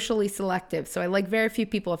 I'm socially selective. So I like very few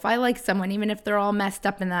people. If I like someone, even if they're all messed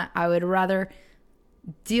up in that, I would rather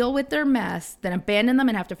deal with their mess than abandon them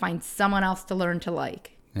and have to find someone else to learn to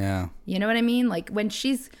like. Yeah. You know what I mean? Like, when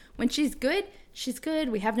she's good, she's good.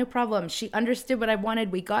 We have no problem. She understood what I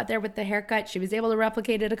wanted. We got there with the haircut. She was able to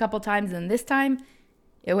replicate it a couple times. And this time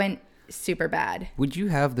it went super bad. Would you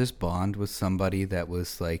have this bond with somebody that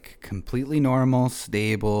was like completely normal,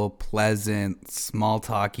 stable, pleasant, small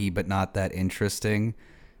talky, but not that interesting?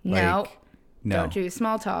 No. Like, no. Don't do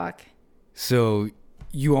small talk. So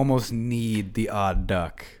you almost need the odd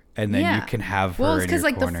duck, and then you can have her. Well, it's because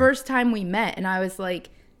like the first time we met, and I was like,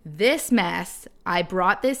 this mess, I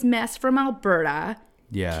brought this mess from Alberta.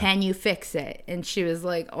 Yeah. Can you fix it? And she was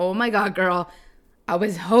like, oh my God, girl, I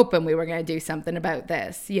was hoping we were going to do something about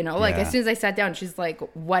this. You know, like, as soon as I sat down, she's like,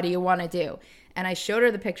 what do you want to do? And I showed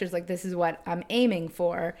her the pictures, like, this is what I'm aiming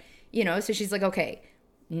for, you know? So she's like, okay,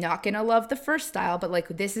 not going to love the first style, but like,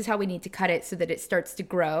 this is how we need to cut it so that it starts to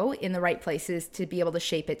grow in the right places to be able to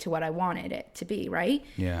shape it to what I wanted it to be, right?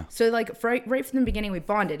 Yeah. So like, right from the beginning, we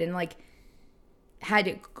bonded and like had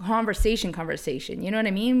a conversation, you know what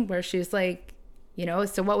I mean? Where she was like, you know,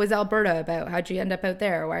 so what was Alberta about? How'd you end up out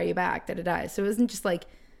there? Why are you back? Da-da-da. So it wasn't just like,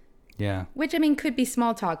 yeah. Which, I mean, could be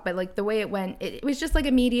small talk, but like the way it went, it was just like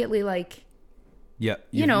immediately like, yeah,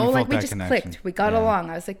 you know, like we just clicked. We got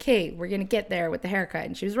along. I was like, hey, we're going to get there with the haircut.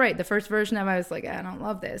 And she was right. The first version of it, I was like, I don't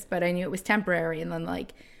love this, but I knew it was temporary. And then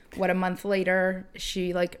like, a month later,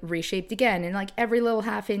 she like reshaped again. And like every little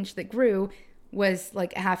half inch that grew was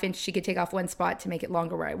like a half inch she could take off one spot to make it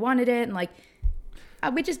longer where I wanted it. And like,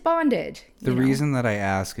 we just bonded. The reason that I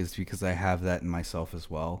ask is because I have that in myself as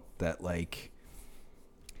well. That like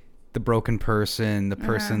the broken person, the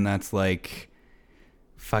person that's like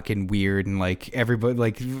fucking weird, and like everybody,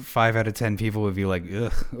 like 5 out of 10 people would be like,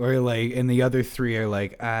 ugh, or like, and the other 3 are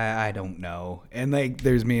like, I don't know, and like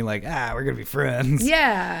there's me like, we're gonna be friends.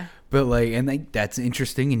 Yeah. But like, and like that's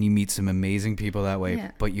interesting, and you meet some amazing people that way.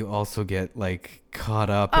 Yeah. But you also get like caught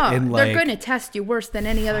up in like, they're going to test you worse than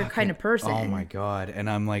any other kind of person. Oh my God. And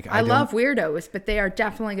I'm like, I love weirdos, but they are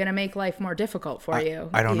definitely going to make life more difficult for you.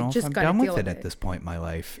 I don't know if I'm done with it at this point in my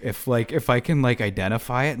life. If I can like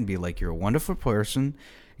identify it and be like, you're a wonderful person,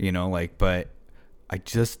 you know, like, but I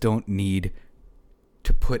just don't need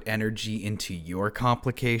to put energy into your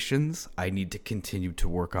complications. I need to continue to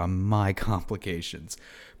work on my complications.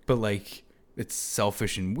 But like, it's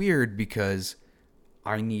selfish and weird because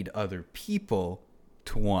I need other people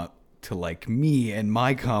to want to like me and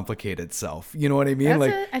my complicated self. You know what I mean?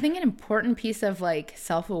 That's I think an important piece of like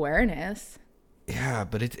self-awareness. Yeah,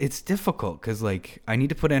 but it's difficult because like I need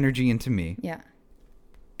to put energy into me. Yeah.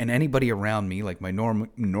 And anybody around me, like my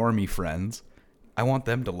normie friends, I want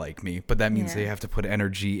them to like me, but that means they have to put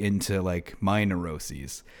energy into like my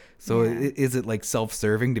neuroses. So is it like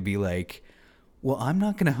self-serving to be like, well, I'm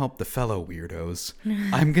not going to help the fellow weirdos.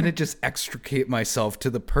 I'm going to just extricate myself to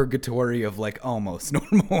the purgatory of like almost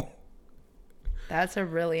normal. That's a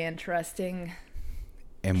really interesting.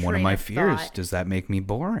 And one of my fears, does that make me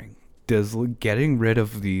boring? Does getting rid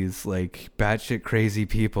of these like batshit crazy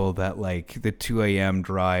people that like the 2 a.m.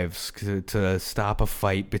 drives to stop a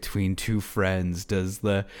fight between two friends, does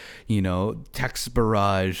the, you know, text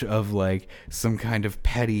barrage of like some kind of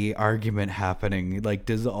petty argument happening, like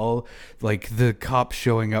does all like the cops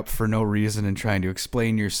showing up for no reason and trying to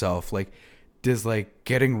explain yourself, like does like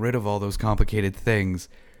getting rid of all those complicated things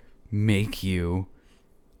make you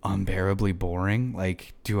unbearably boring?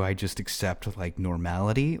 Like, do I just accept like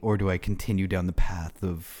normality, or do I continue down the path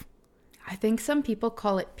of, I think some people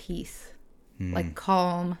call it peace, like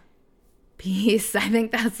calm peace. I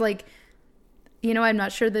think that's like, you know, I'm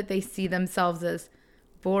not sure that they see themselves as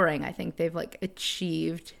boring. I think they've like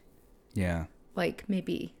achieved, like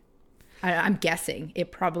maybe I'm guessing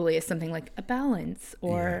it probably is something like a balance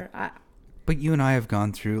or but you and I have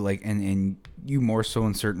gone through like, and you more so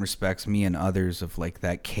in certain respects, me and others, of like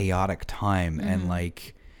that chaotic time. And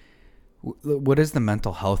like, what is the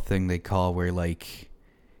mental health thing they call where like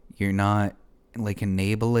you're not like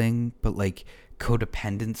enabling, but like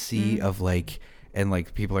codependency of like, and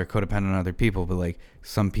like people are codependent on other people, but like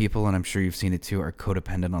some people, and I'm sure you've seen it too, are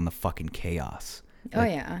codependent on the fucking chaos. Like,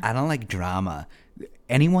 oh yeah, I don't like drama.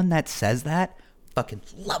 Anyone that says that fucking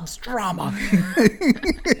loves drama.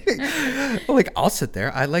 Like, I'll sit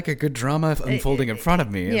there. I like a good drama unfolding in front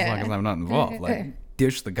of me as long as I'm not involved. Like,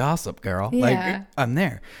 dish the gossip, girl. Like, I'm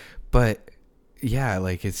there. But yeah,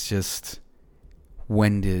 like, it's just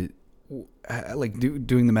when did like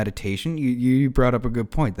doing the meditation. You brought up a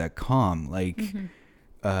good point. That calm, like,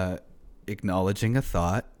 acknowledging a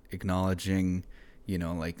thought, acknowledging, you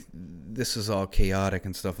know, like this is all chaotic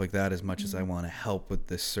and stuff like that, as much as I want to help with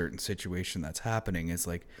this certain situation that's happening, is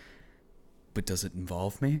like, but does it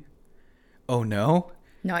involve me? Oh no,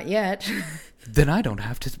 not yet. Then I don't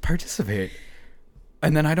have to participate,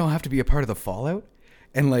 and then I don't have to be a part of the fallout.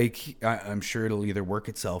 And like I'm sure it'll either work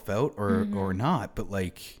itself out or not, but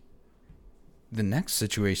like the next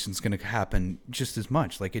situation's going to happen just as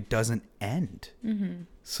much. Like, it doesn't end.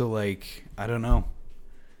 So like, I don't know.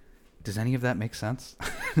 Does any of that make sense?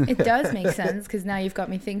 It does make sense, because now you've got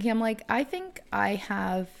me thinking. I'm like, I think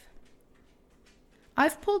I've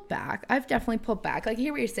pulled back. I've definitely pulled back. Like, I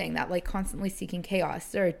hear what you're saying, that like constantly seeking chaos.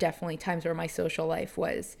 There are definitely times where my social life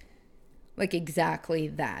was like exactly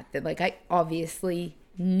that like I obviously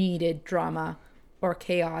needed drama or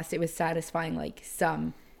chaos. It was satisfying like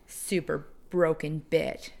some super broken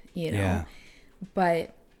bit, you know? Yeah.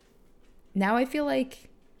 But now I feel like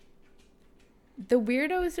the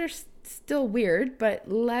weirdos are still weird,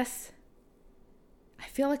 but less. I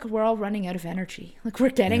feel like we're all running out of energy. Like, we're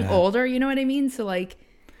getting older, you know what I mean? So like,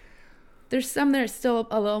 there's some that are still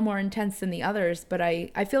a little more intense than the others, but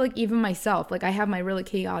I feel like even myself, like I have my really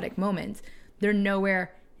chaotic moments. They're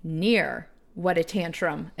nowhere near what a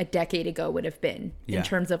tantrum a decade ago would have been in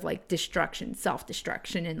terms of like destruction,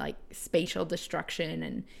 self-destruction, and like spatial destruction.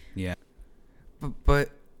 And but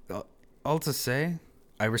all to say,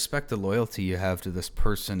 I respect the loyalty you have to this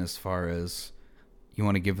person, as far as you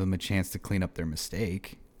want to give them a chance to clean up their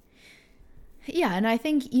mistake. Yeah, and I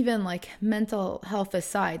think even like mental health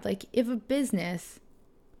aside, like if a business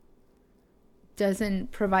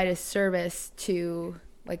doesn't provide a service to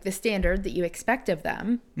like the standard that you expect of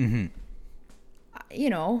them, you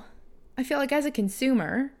know, I feel like as a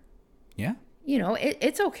consumer, you know,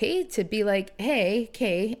 it's okay to be like, hey,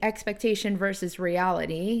 okay, expectation versus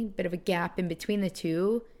reality, bit of a gap in between the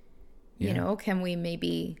two. You know, can we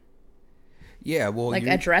maybe like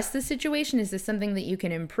address the situation? Is this something that you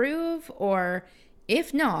can improve? Or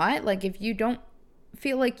if not, like if you don't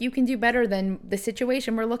feel like you can do better than the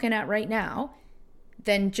situation we're looking at right now,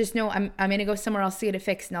 then just know I'm going to go somewhere else to get it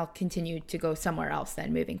fixed, and I'll continue to go somewhere else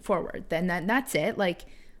then moving forward. Then that's it. Like,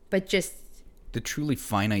 but just the truly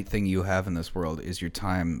finite thing you have in this world is your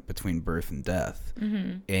time between birth and death.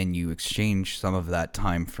 And you exchange some of that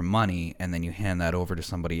time for money, and then you hand that over to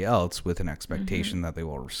somebody else with an expectation that they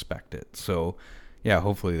will respect it. So yeah,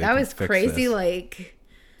 hopefully they that can was fix crazy this. Like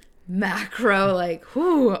macro, like,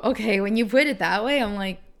 whoo, okay, when you put it that way, I'm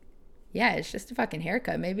like, yeah, it's just a fucking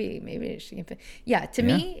haircut. Maybe she can. Yeah, to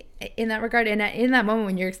me, in that regard, and in that moment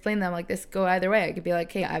when you're explaining them like this, go either way. I could be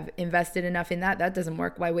like, hey, I've invested enough in that. That doesn't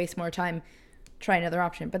work. Why waste more time? Try another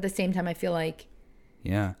option. But at the same time, I feel like,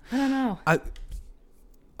 yeah, I don't know.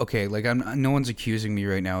 Okay, like no one's accusing me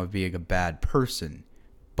right now of being a bad person,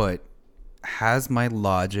 but has my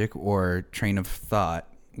logic or train of thought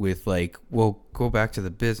with like, well, go back to the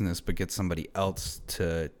business, but get somebody else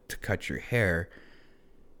to cut your hair.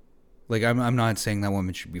 Like, I'm not saying that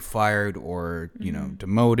woman should be fired or, you know,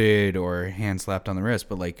 demoted or hand slapped on the wrist,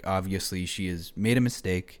 but like, obviously she has made a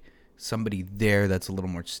mistake. Somebody there that's a little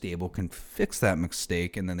more stable can fix that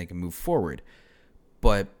mistake and then they can move forward.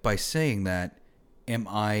 But by saying that, am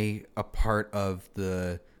I a part of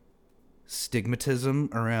the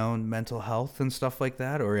stigmatism around mental health and stuff like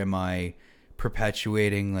that? Or am I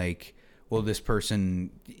perpetuating like, well, this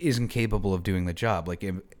person isn't capable of doing the job? Like,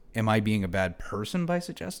 am I being a bad person by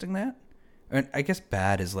suggesting that? And I guess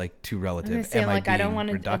bad is like too relative. Say, am like, I I being don't want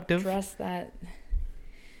to reductive? address that.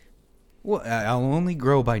 Well, I'll only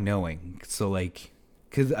grow by knowing. So like,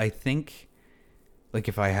 because I think like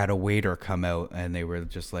if I had a waiter come out and they were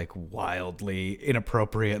just like wildly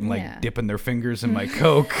inappropriate and like dipping their fingers in my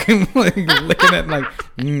Coke and like licking it and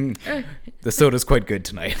like, the soda's quite good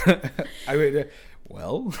tonight. I would,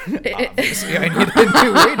 well, obviously I need a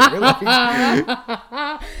new waiter.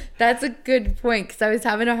 Like, that's a good point, because I was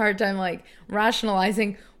having a hard time like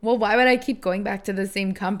rationalizing, well, why would I keep going back to the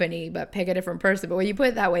same company but pick a different person? But when you put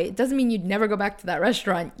it that way, it doesn't mean you'd never go back to that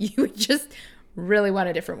restaurant. You would just really want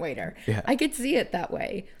a different waiter. Yeah. I could see it that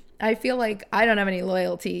way. I feel like I don't have any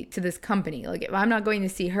loyalty to this company. Like, if I'm not going to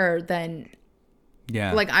see her, then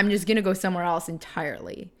like I'm just gonna go somewhere else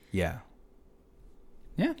entirely. Yeah.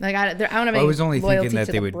 Yeah. Like I don't have any I was only loyalty thinking that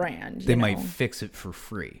to they the would brand. they might fix it for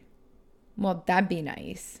free. Well, that'd be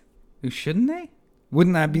nice. Shouldn't they?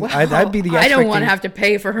 Wouldn't that be? Well, that'd be the. I don't want to have to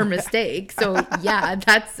pay for her mistake. So yeah,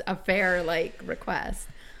 that's a fair like request.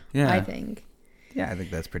 Yeah, I think. Yeah, I think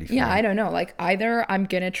that's pretty fair. Yeah, I don't know. Like, either I'm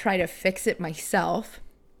gonna try to fix it myself,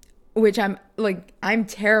 which I'm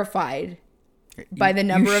terrified by the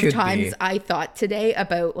number of times I thought today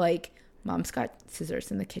about like, Mom's got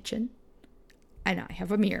scissors in the kitchen, and I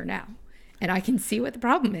have a mirror now, and I can see what the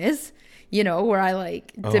problem is. You know, where I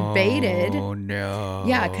like debated. Oh no.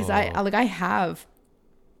 Yeah, because I have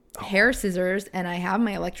hair scissors and I have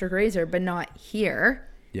my electric razor, but not here.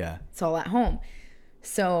 Yeah. It's all at home.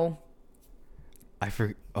 So.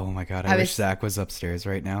 Oh my God. I wish Zach was upstairs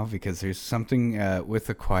right now, because there's something with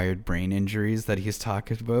acquired brain injuries that he's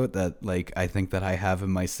talking about that like I think that I have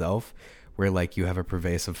in myself, where like you have a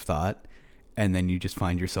pervasive thought and then you just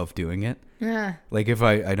find yourself doing it. Yeah. Like if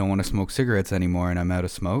I don't want to smoke cigarettes anymore and I'm out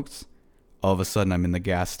of smokes, all of a sudden I'm in the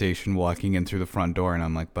gas station walking in through the front door and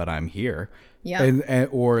I'm like, but I'm here. Yeah. And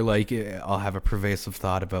or like I'll have a pervasive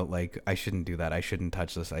thought about like, I shouldn't do that. I shouldn't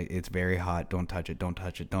touch this. It's very hot. Don't touch it. Don't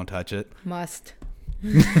touch it. Don't touch it. Must.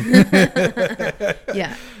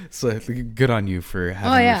 Yeah. So good on you for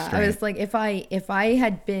having. Oh yeah. restraint. I was like,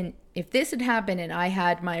 if this had happened and I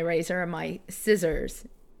had my razor and my scissors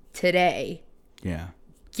today, yeah,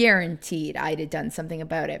 guaranteed I'd have done something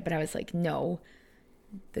about it. But I was like, no,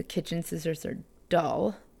 the kitchen scissors are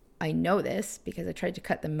dull. I know this because I tried to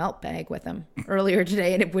cut the melt bag with them earlier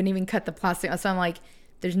today and it wouldn't even cut the plastic. So I'm like,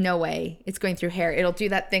 there's no way it's going through hair. It'll do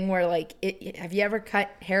that thing where like, have you ever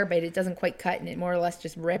cut hair, but it doesn't quite cut and it more or less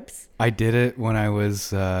just rips? I did it when I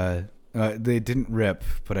was, they didn't rip,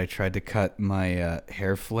 but I tried to cut my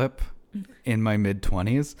hair flip in my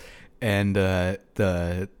mid-20s, and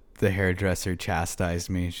the hairdresser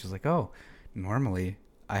chastised me. She's like, oh, normally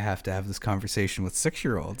I have to have this conversation with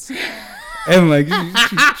 6-year-olds. And like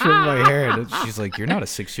she trimmed my hair and she's like, you're not a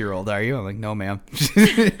 6-year-old, are you? I'm like, no ma'am.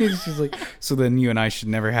 She's like, so then you and I should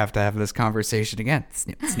never have to have this conversation again.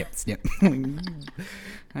 Snip, snip, snip. I'm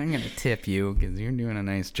gonna tip you because you're doing a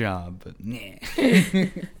nice job, but nah.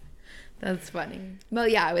 That's funny. Well,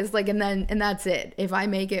 yeah, I was like, and that's it. If I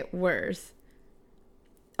make it worse.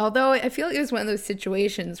 Although I feel like it was one of those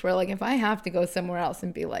situations where like, if I have to go somewhere else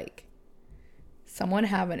and be like, someone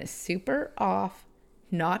having a super off,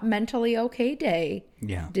 not mentally okay day,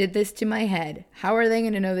 did this to my head, how are they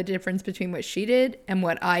going to know the difference between what she did and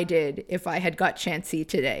what I did if I had got chancy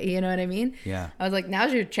today? You know what I mean? Yeah. I was like,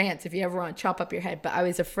 now's your chance if you ever want to chop up your head. But I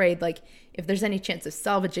was afraid, like, if there's any chance of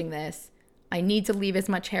salvaging this, I need to leave as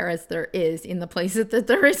much hair as there is in the places that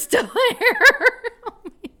there is still hair. Oh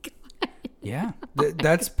my God. Yeah.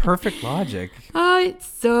 That's perfect logic. Oh, it's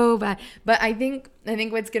so bad. But I think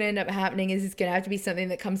what's going to end up happening is it's going to have to be something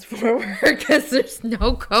that comes forward because there's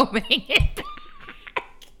no combing it back.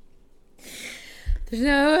 There's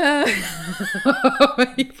no. Oh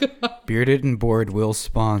my God. Bearded and Bored will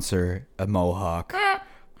sponsor a mohawk.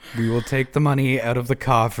 We will take the money out of the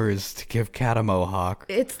coffers to give Kat a mohawk.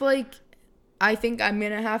 It's like, I think I'm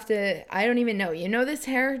going to have to, I don't even know. You know this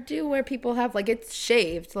hairdo where people have, like, it's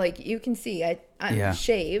shaved. Like, you can see I'm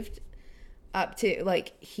shaved up to,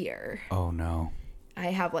 like, here. Oh, no. I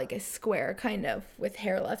have, like, a square kind of with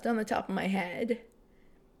hair left on the top of my head.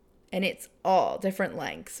 And it's all different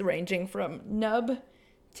lengths, ranging from nub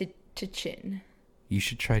to chin. You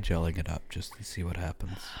should try gelling it up just to see what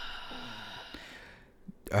happens.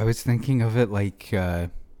 I was thinking of it like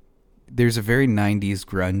there's a very 90s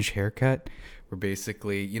grunge haircut where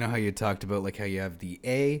basically, you know how you talked about like how you have the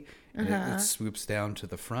A and it swoops down to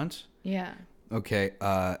the front? Yeah. Okay.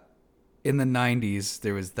 In the 90s,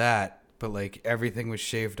 there was that. But, like, everything was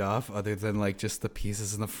shaved off other than, like, just the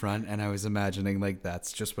pieces in the front. And I was imagining, like,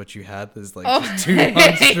 that's just what you had. There's, like, just two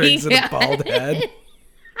long strings and a bald head.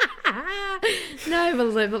 No, I have a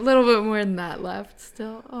little bit more than that left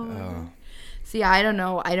still. Oh. So, yeah, I don't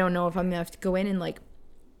know. I don't know if I'm going to have to go in and, like,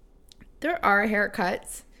 there are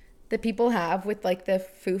haircuts that people have with, like, the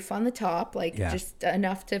foof on the top. Like, just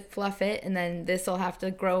enough to fluff it. And then this will have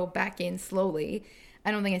to grow back in slowly. I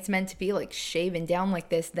don't think it's meant to be, like, shaven down like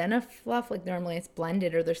this, then a fluff. Like, normally it's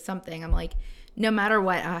blended or there's something. I'm like, no matter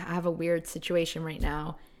what, I have a weird situation right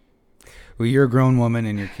now. Well, you're a grown woman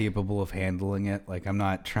and you're capable of handling it. Like, I'm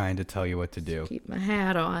not trying to tell you what to do. Keep my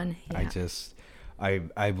hat on. Yeah.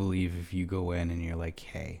 I believe if you go in and you're like,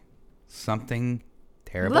 hey, something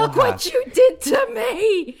terrible Look what you did to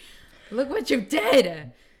me. Look what you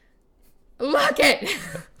did. Look it.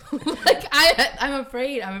 Like, I'm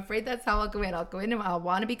afraid that's how I'll go in. I'll go in and I'll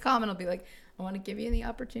want to be calm and I'll be like, I want to give you the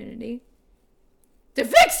opportunity to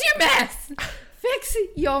fix your mess. Fix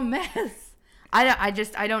your mess. I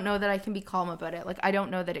don't know that I can be calm about it. Like, I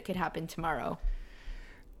don't know that it could happen tomorrow.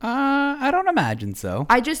 I don't imagine so.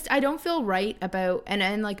 I don't feel right about,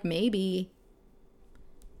 and like maybe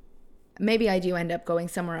I do end up going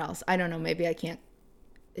somewhere else. I don't know. Maybe I can't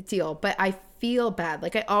deal, but I feel bad.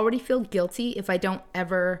 Like, I already feel guilty if I don't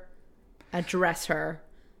ever address her.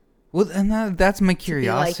 Well, and that's my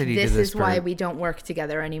curiosity. Like, this is why we don't work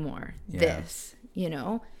together anymore. Yeah. This, you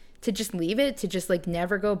know, to just leave it, to just like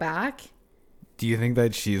never go back. Do you think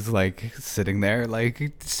that she's like sitting there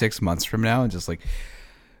like 6 months from now and just like,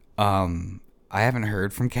 I haven't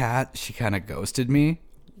heard from Kat. She kind of ghosted me.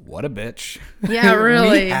 What a bitch. Yeah,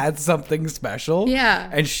 really. We had something special. Yeah.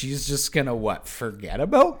 And she's just gonna, forget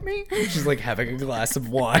about me? She's like having a glass of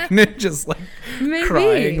wine and just like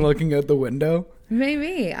crying, looking out the window.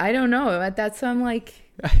 Maybe. I don't know. That's, I'm like.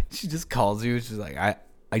 She just calls you. She's like,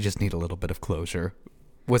 I just need a little bit of closure.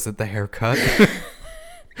 Was it the haircut?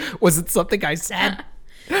 Was it something I said?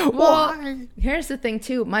 Well, why? Here's the thing,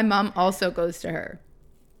 too. My mom also goes to her.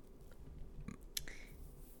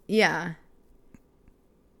 Yeah.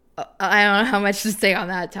 I don't know how much to say on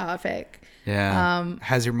that topic. Yeah.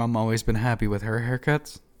 Has your mom always been happy with her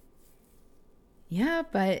haircuts? Yeah,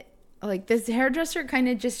 but like this hairdresser kind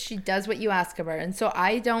of just, she does what you ask of her. And so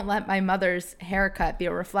I don't let my mother's haircut be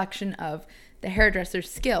a reflection of the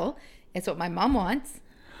hairdresser's skill. It's what my mom wants.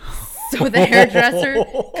 So the hairdresser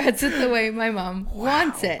cuts it the way my mom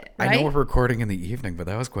wants it. Right? I know we're recording in the evening, but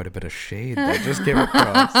that was quite a bit of shade. I just came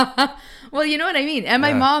across. Well, you know what I mean? And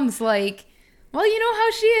my mom's like, well, you know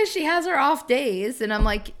how she is. She has her off days. And I'm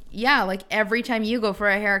like, yeah, like every time you go for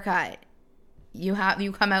a haircut, you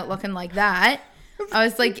come out looking like that. I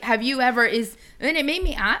was like, have you ever and it made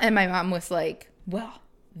me, and my mom was like, well,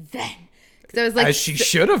 then. Because I was like. As she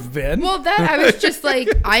should have been. Well, I was just like,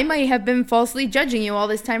 I might have been falsely judging you all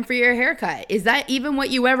this time for your haircut. Is that even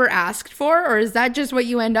what you ever asked for? Or is that just what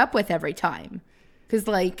you end up with every time? Because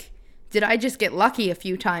like, did I just get lucky a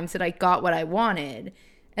few times that I got what I wanted?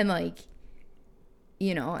 And like,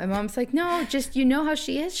 you know, and mom's like, no, just, you know how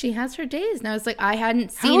she is. She has her days. And I was like, I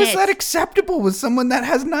hadn't seen it. How is that acceptable with someone that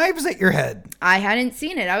has knives at your head? I hadn't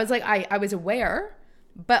seen it. I was like, I was aware,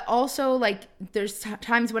 but also like there's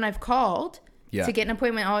times when I've called to get an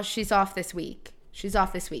appointment. Oh, she's off this week. She's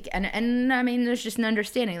off this week. And I mean, there's just an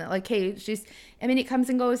understanding that like, hey, it comes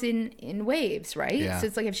and goes in waves, right? Yeah. So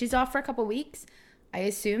it's like if she's off for a couple weeks, I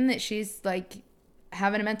assume that she's like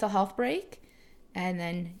having a mental health break, and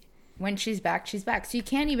then when she's back, she's back. So you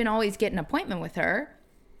can't even always get an appointment with her.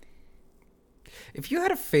 If you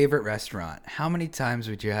had a favorite restaurant, how many times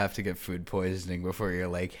would you have to get food poisoning before you're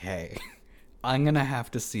like, hey, I'm going to have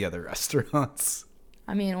to see other restaurants?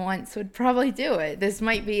 I mean, once would probably do it. This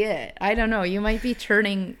might be it. I don't know. You might be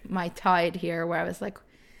turning my tide here where I was like,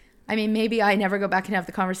 I mean, maybe I never go back and have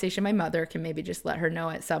the conversation. My mother can maybe just let her know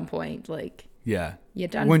at some point, like, Yeah. You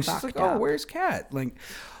done when fucked she's like, up. oh, where's Kat? Like,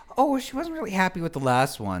 oh, she wasn't really happy with the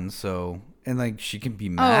last one, so and like she can be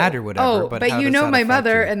mad or whatever. But how you does know that my affect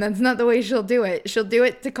mother, you? and that's not the way she'll do it. She'll do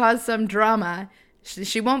it to cause some drama.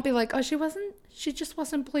 She won't be like, oh, she just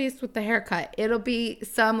wasn't pleased with the haircut. It'll be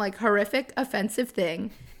some like horrific, offensive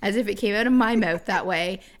thing, as if it came out of my mouth that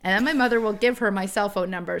way. And then my mother will give her my cell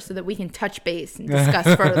phone number so that we can touch base and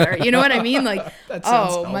discuss further. You know what I mean? Like,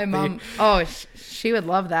 oh, my mom, she would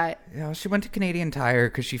love that. Yeah, she went to Canadian Tire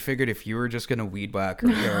because she figured if you were just gonna weed whack her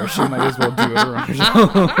hair, she might as well do it on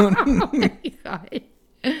her own. Oh my god.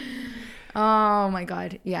 Oh my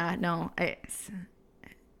god. Yeah, no.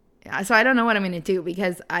 So I don't know what I'm going to do,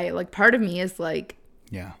 because part of me is like,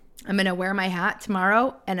 yeah, I'm going to wear my hat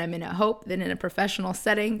tomorrow, and I'm going to hope that in a professional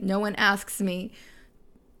setting, no one asks me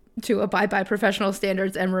to abide by professional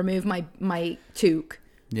standards and remove my toque.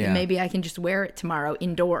 Yeah. And maybe I can just wear it tomorrow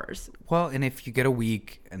indoors. Well, and if you get a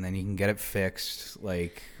week and then you can get it fixed,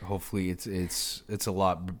 like hopefully it's a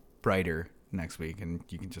lot brighter next week, and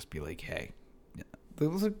you can just be like, hey,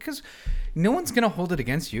 because no one's going to hold it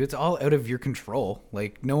against you. It's all out of your control.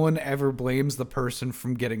 Like, no one ever blames the person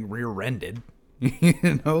from getting rear-ended.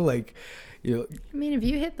 You know, like, I mean, if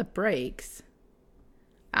you hit the brakes,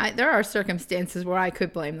 there are circumstances where I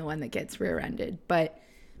could blame the one that gets rear-ended. But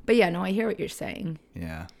yeah, no, I hear what you're saying.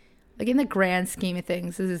 Yeah. Like, in the grand scheme of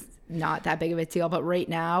things, this is not that big of a deal. But right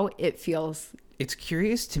now, it feels It's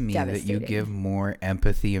curious to me that you give more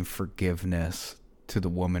empathy and forgiveness to the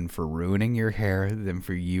woman for ruining your hair than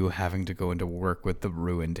for you having to go into work with the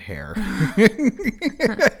ruined hair.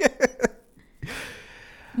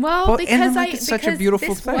 Well, because it's such a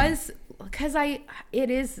beautiful thing. It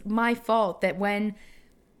is my fault that when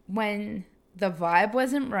the vibe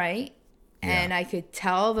wasn't right, and I could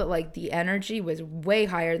tell that like the energy was way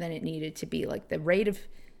higher than it needed to be, like the rate of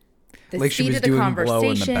the like speed of the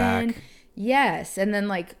conversation. Yes. And then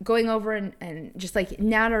like going over and just like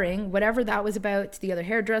nattering whatever that was about to the other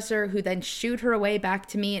hairdresser, who then shooed her away back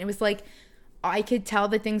to me. And it was like, I could tell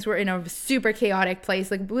that things were in a super chaotic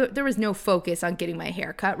place. Like there was no focus on getting my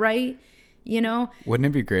hair cut right, you know? Wouldn't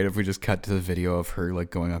it be great if we just cut to the video of her like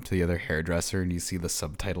going up to the other hairdresser and you see the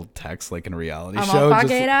subtitled text like in a reality show? I'm gonna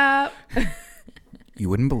fuck it up. You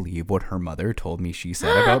wouldn't believe what her mother told me she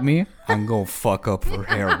said about me. I'm gonna fuck up her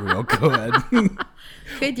hair real good.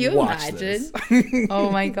 Could you imagine? Oh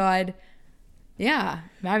my god. Yeah.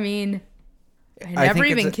 I mean, I never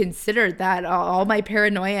even considered that. All my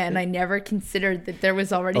paranoia, and I never considered that there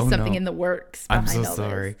was already something in the works behind I'm so all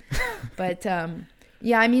sorry. This. But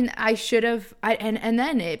yeah, I mean, I should have. And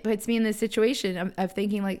then it puts me in this situation of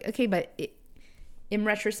thinking like, okay, but in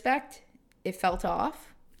retrospect, it felt off.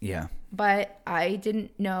 Yeah. But I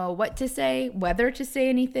didn't know what to say, whether to say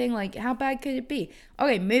anything. Like, how bad could it be?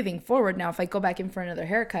 Okay, moving forward now, if I go back in for another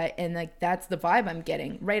haircut and like that's the vibe I'm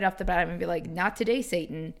getting right off the bat, I'm gonna be like, not today,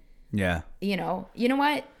 Satan. Yeah. You know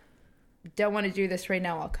what? Don't want to do this right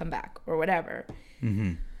now. I'll come back or whatever.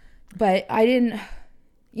 Mm-hmm. But I didn't,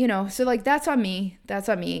 so like that's on me. That's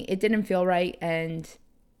on me. It didn't feel right. And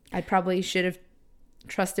I probably should have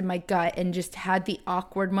trusted my gut and just had the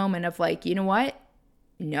awkward moment of like, you know what?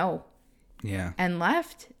 No. Yeah. And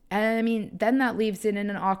left. And I mean, then that leaves it in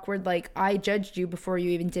an awkward, like, I judged you before you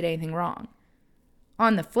even did anything wrong.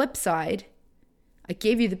 On the flip side, I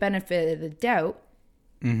gave you the benefit of the doubt,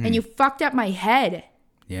 and you fucked up my head.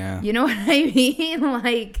 Yeah. You know what I mean?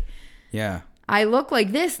 Like, yeah. I look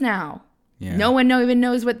like this now. Yeah. No one even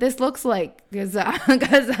knows what this looks like because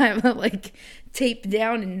I'm like taped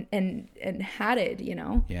down and hatted,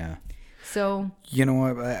 Yeah. So. You know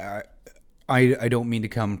what? I don't mean to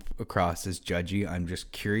come across as judgy. I'm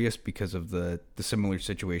just curious because of the similar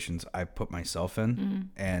situations I've put myself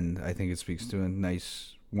in. And I think it speaks to a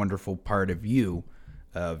nice, wonderful part of you,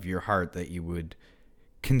 of your heart, that you would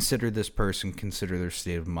consider this person, consider their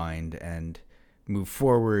state of mind, and move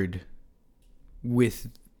forward with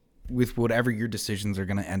whatever your decisions are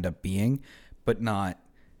going to end up being, but not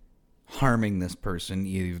harming this person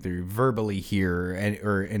either verbally here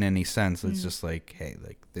or in any sense. It's just like, hey,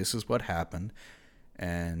 like this is what happened,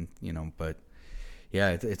 and but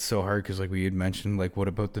yeah, it's so hard because like we had mentioned, like what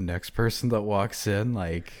about the next person that walks in?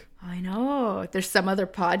 Like, I know there's some other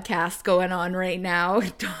podcast going on right now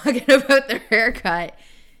talking about their haircut,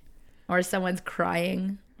 or someone's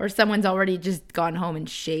crying, or someone's already just gone home and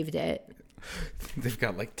shaved it. They've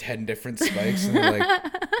got like 10 different spikes and they're like,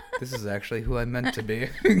 this is actually who I meant to be.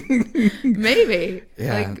 Maybe.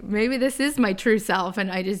 Yeah. Like maybe this is my true self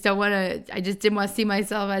and I just didn't want to see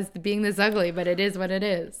myself as being this ugly, but it is what it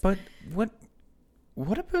is. But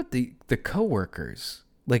what about the coworkers?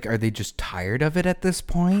 Like, are they just tired of it at this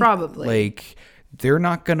point? Probably. Like, they're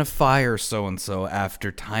not going to fire so-and-so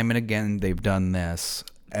after time and again they've done this.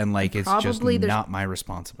 And like, it's just not my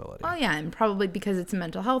responsibility. Oh yeah. And probably because it's a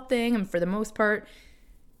mental health thing. And for the most part,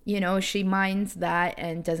 you know, she minds that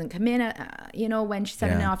and doesn't come in, you know, when she's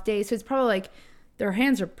had an off day. So it's probably like their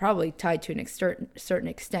hands are probably tied to an certain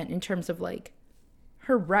extent in terms of like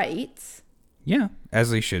her rights. Yeah. As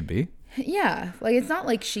they should be. Yeah. Like, it's not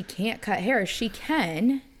like she can't cut hair. She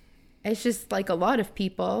can. It's just like a lot of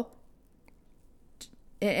people,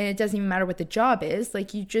 and it doesn't even matter what the job is.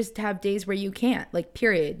 Like, you just have days where you can't, like,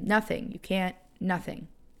 period. Nothing. You can't, nothing.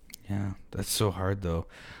 Yeah. That's so hard though.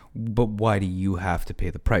 But why do you have to pay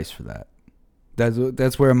the price for that?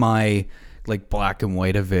 That's where my like black and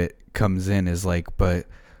white of it comes in, is like, but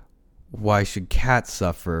why should Kat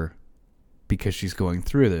suffer because she's going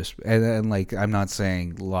through this? And like, I'm not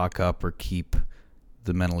saying lock up or keep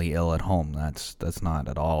the mentally ill at home. That's not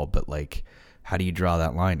at all. But like, how do you draw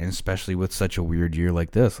that line? And especially with such a weird year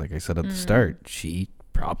like this, like I said at the start, she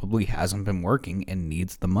probably hasn't been working and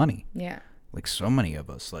needs the money. Yeah. Like so many of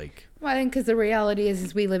us, like. Well, I think because the reality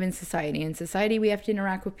is we live in society. In society, we have to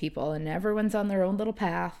interact with people, and everyone's on their own little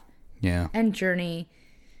path. Yeah. And journey.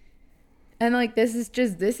 And like, this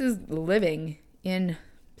is living in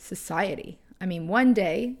society. I mean, one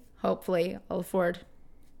day, hopefully, I'll afford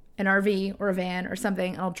an RV or a van or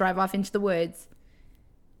something, and I'll drive off into the woods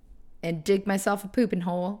and dig myself a pooping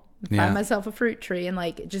hole, and find myself a fruit tree, and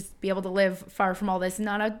like just be able to live far from all this and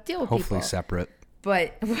not have to deal with hopefully people. Separate.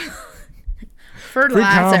 But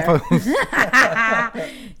fertilizer.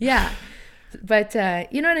 Yeah. But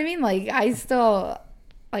you know what I mean? Like, I still,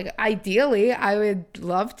 like, ideally, I would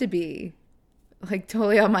love to be like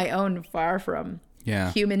totally on my own, far from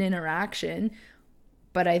human interaction.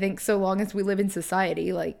 But I think so long as we live in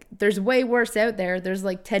society, like, there's way worse out there. There's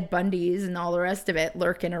like Ted Bundy's and all the rest of it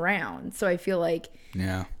lurking around. So I feel like,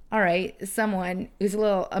 all right, someone who's a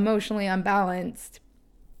little emotionally unbalanced,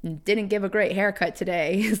 didn't give a great haircut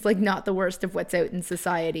today, is like not the worst of what's out in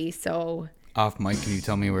society. So off mic, can you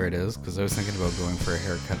tell me where it is? Because I was thinking about going for a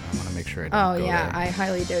haircut. I want to make sure I don't go there. I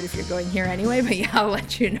highly doubt if you're going here anyway, but yeah, I'll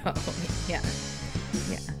let you know. Yeah.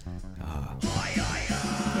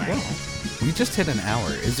 Well, we just hit an hour.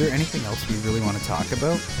 Is there anything else we really want to talk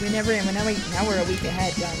about? Now we're a week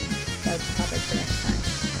ahead on the topic for next time.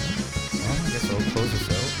 Well, I guess I'll close this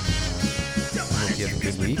out. Hope you have a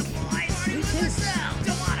good week. You too.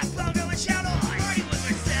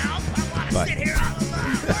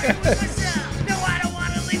 Bye.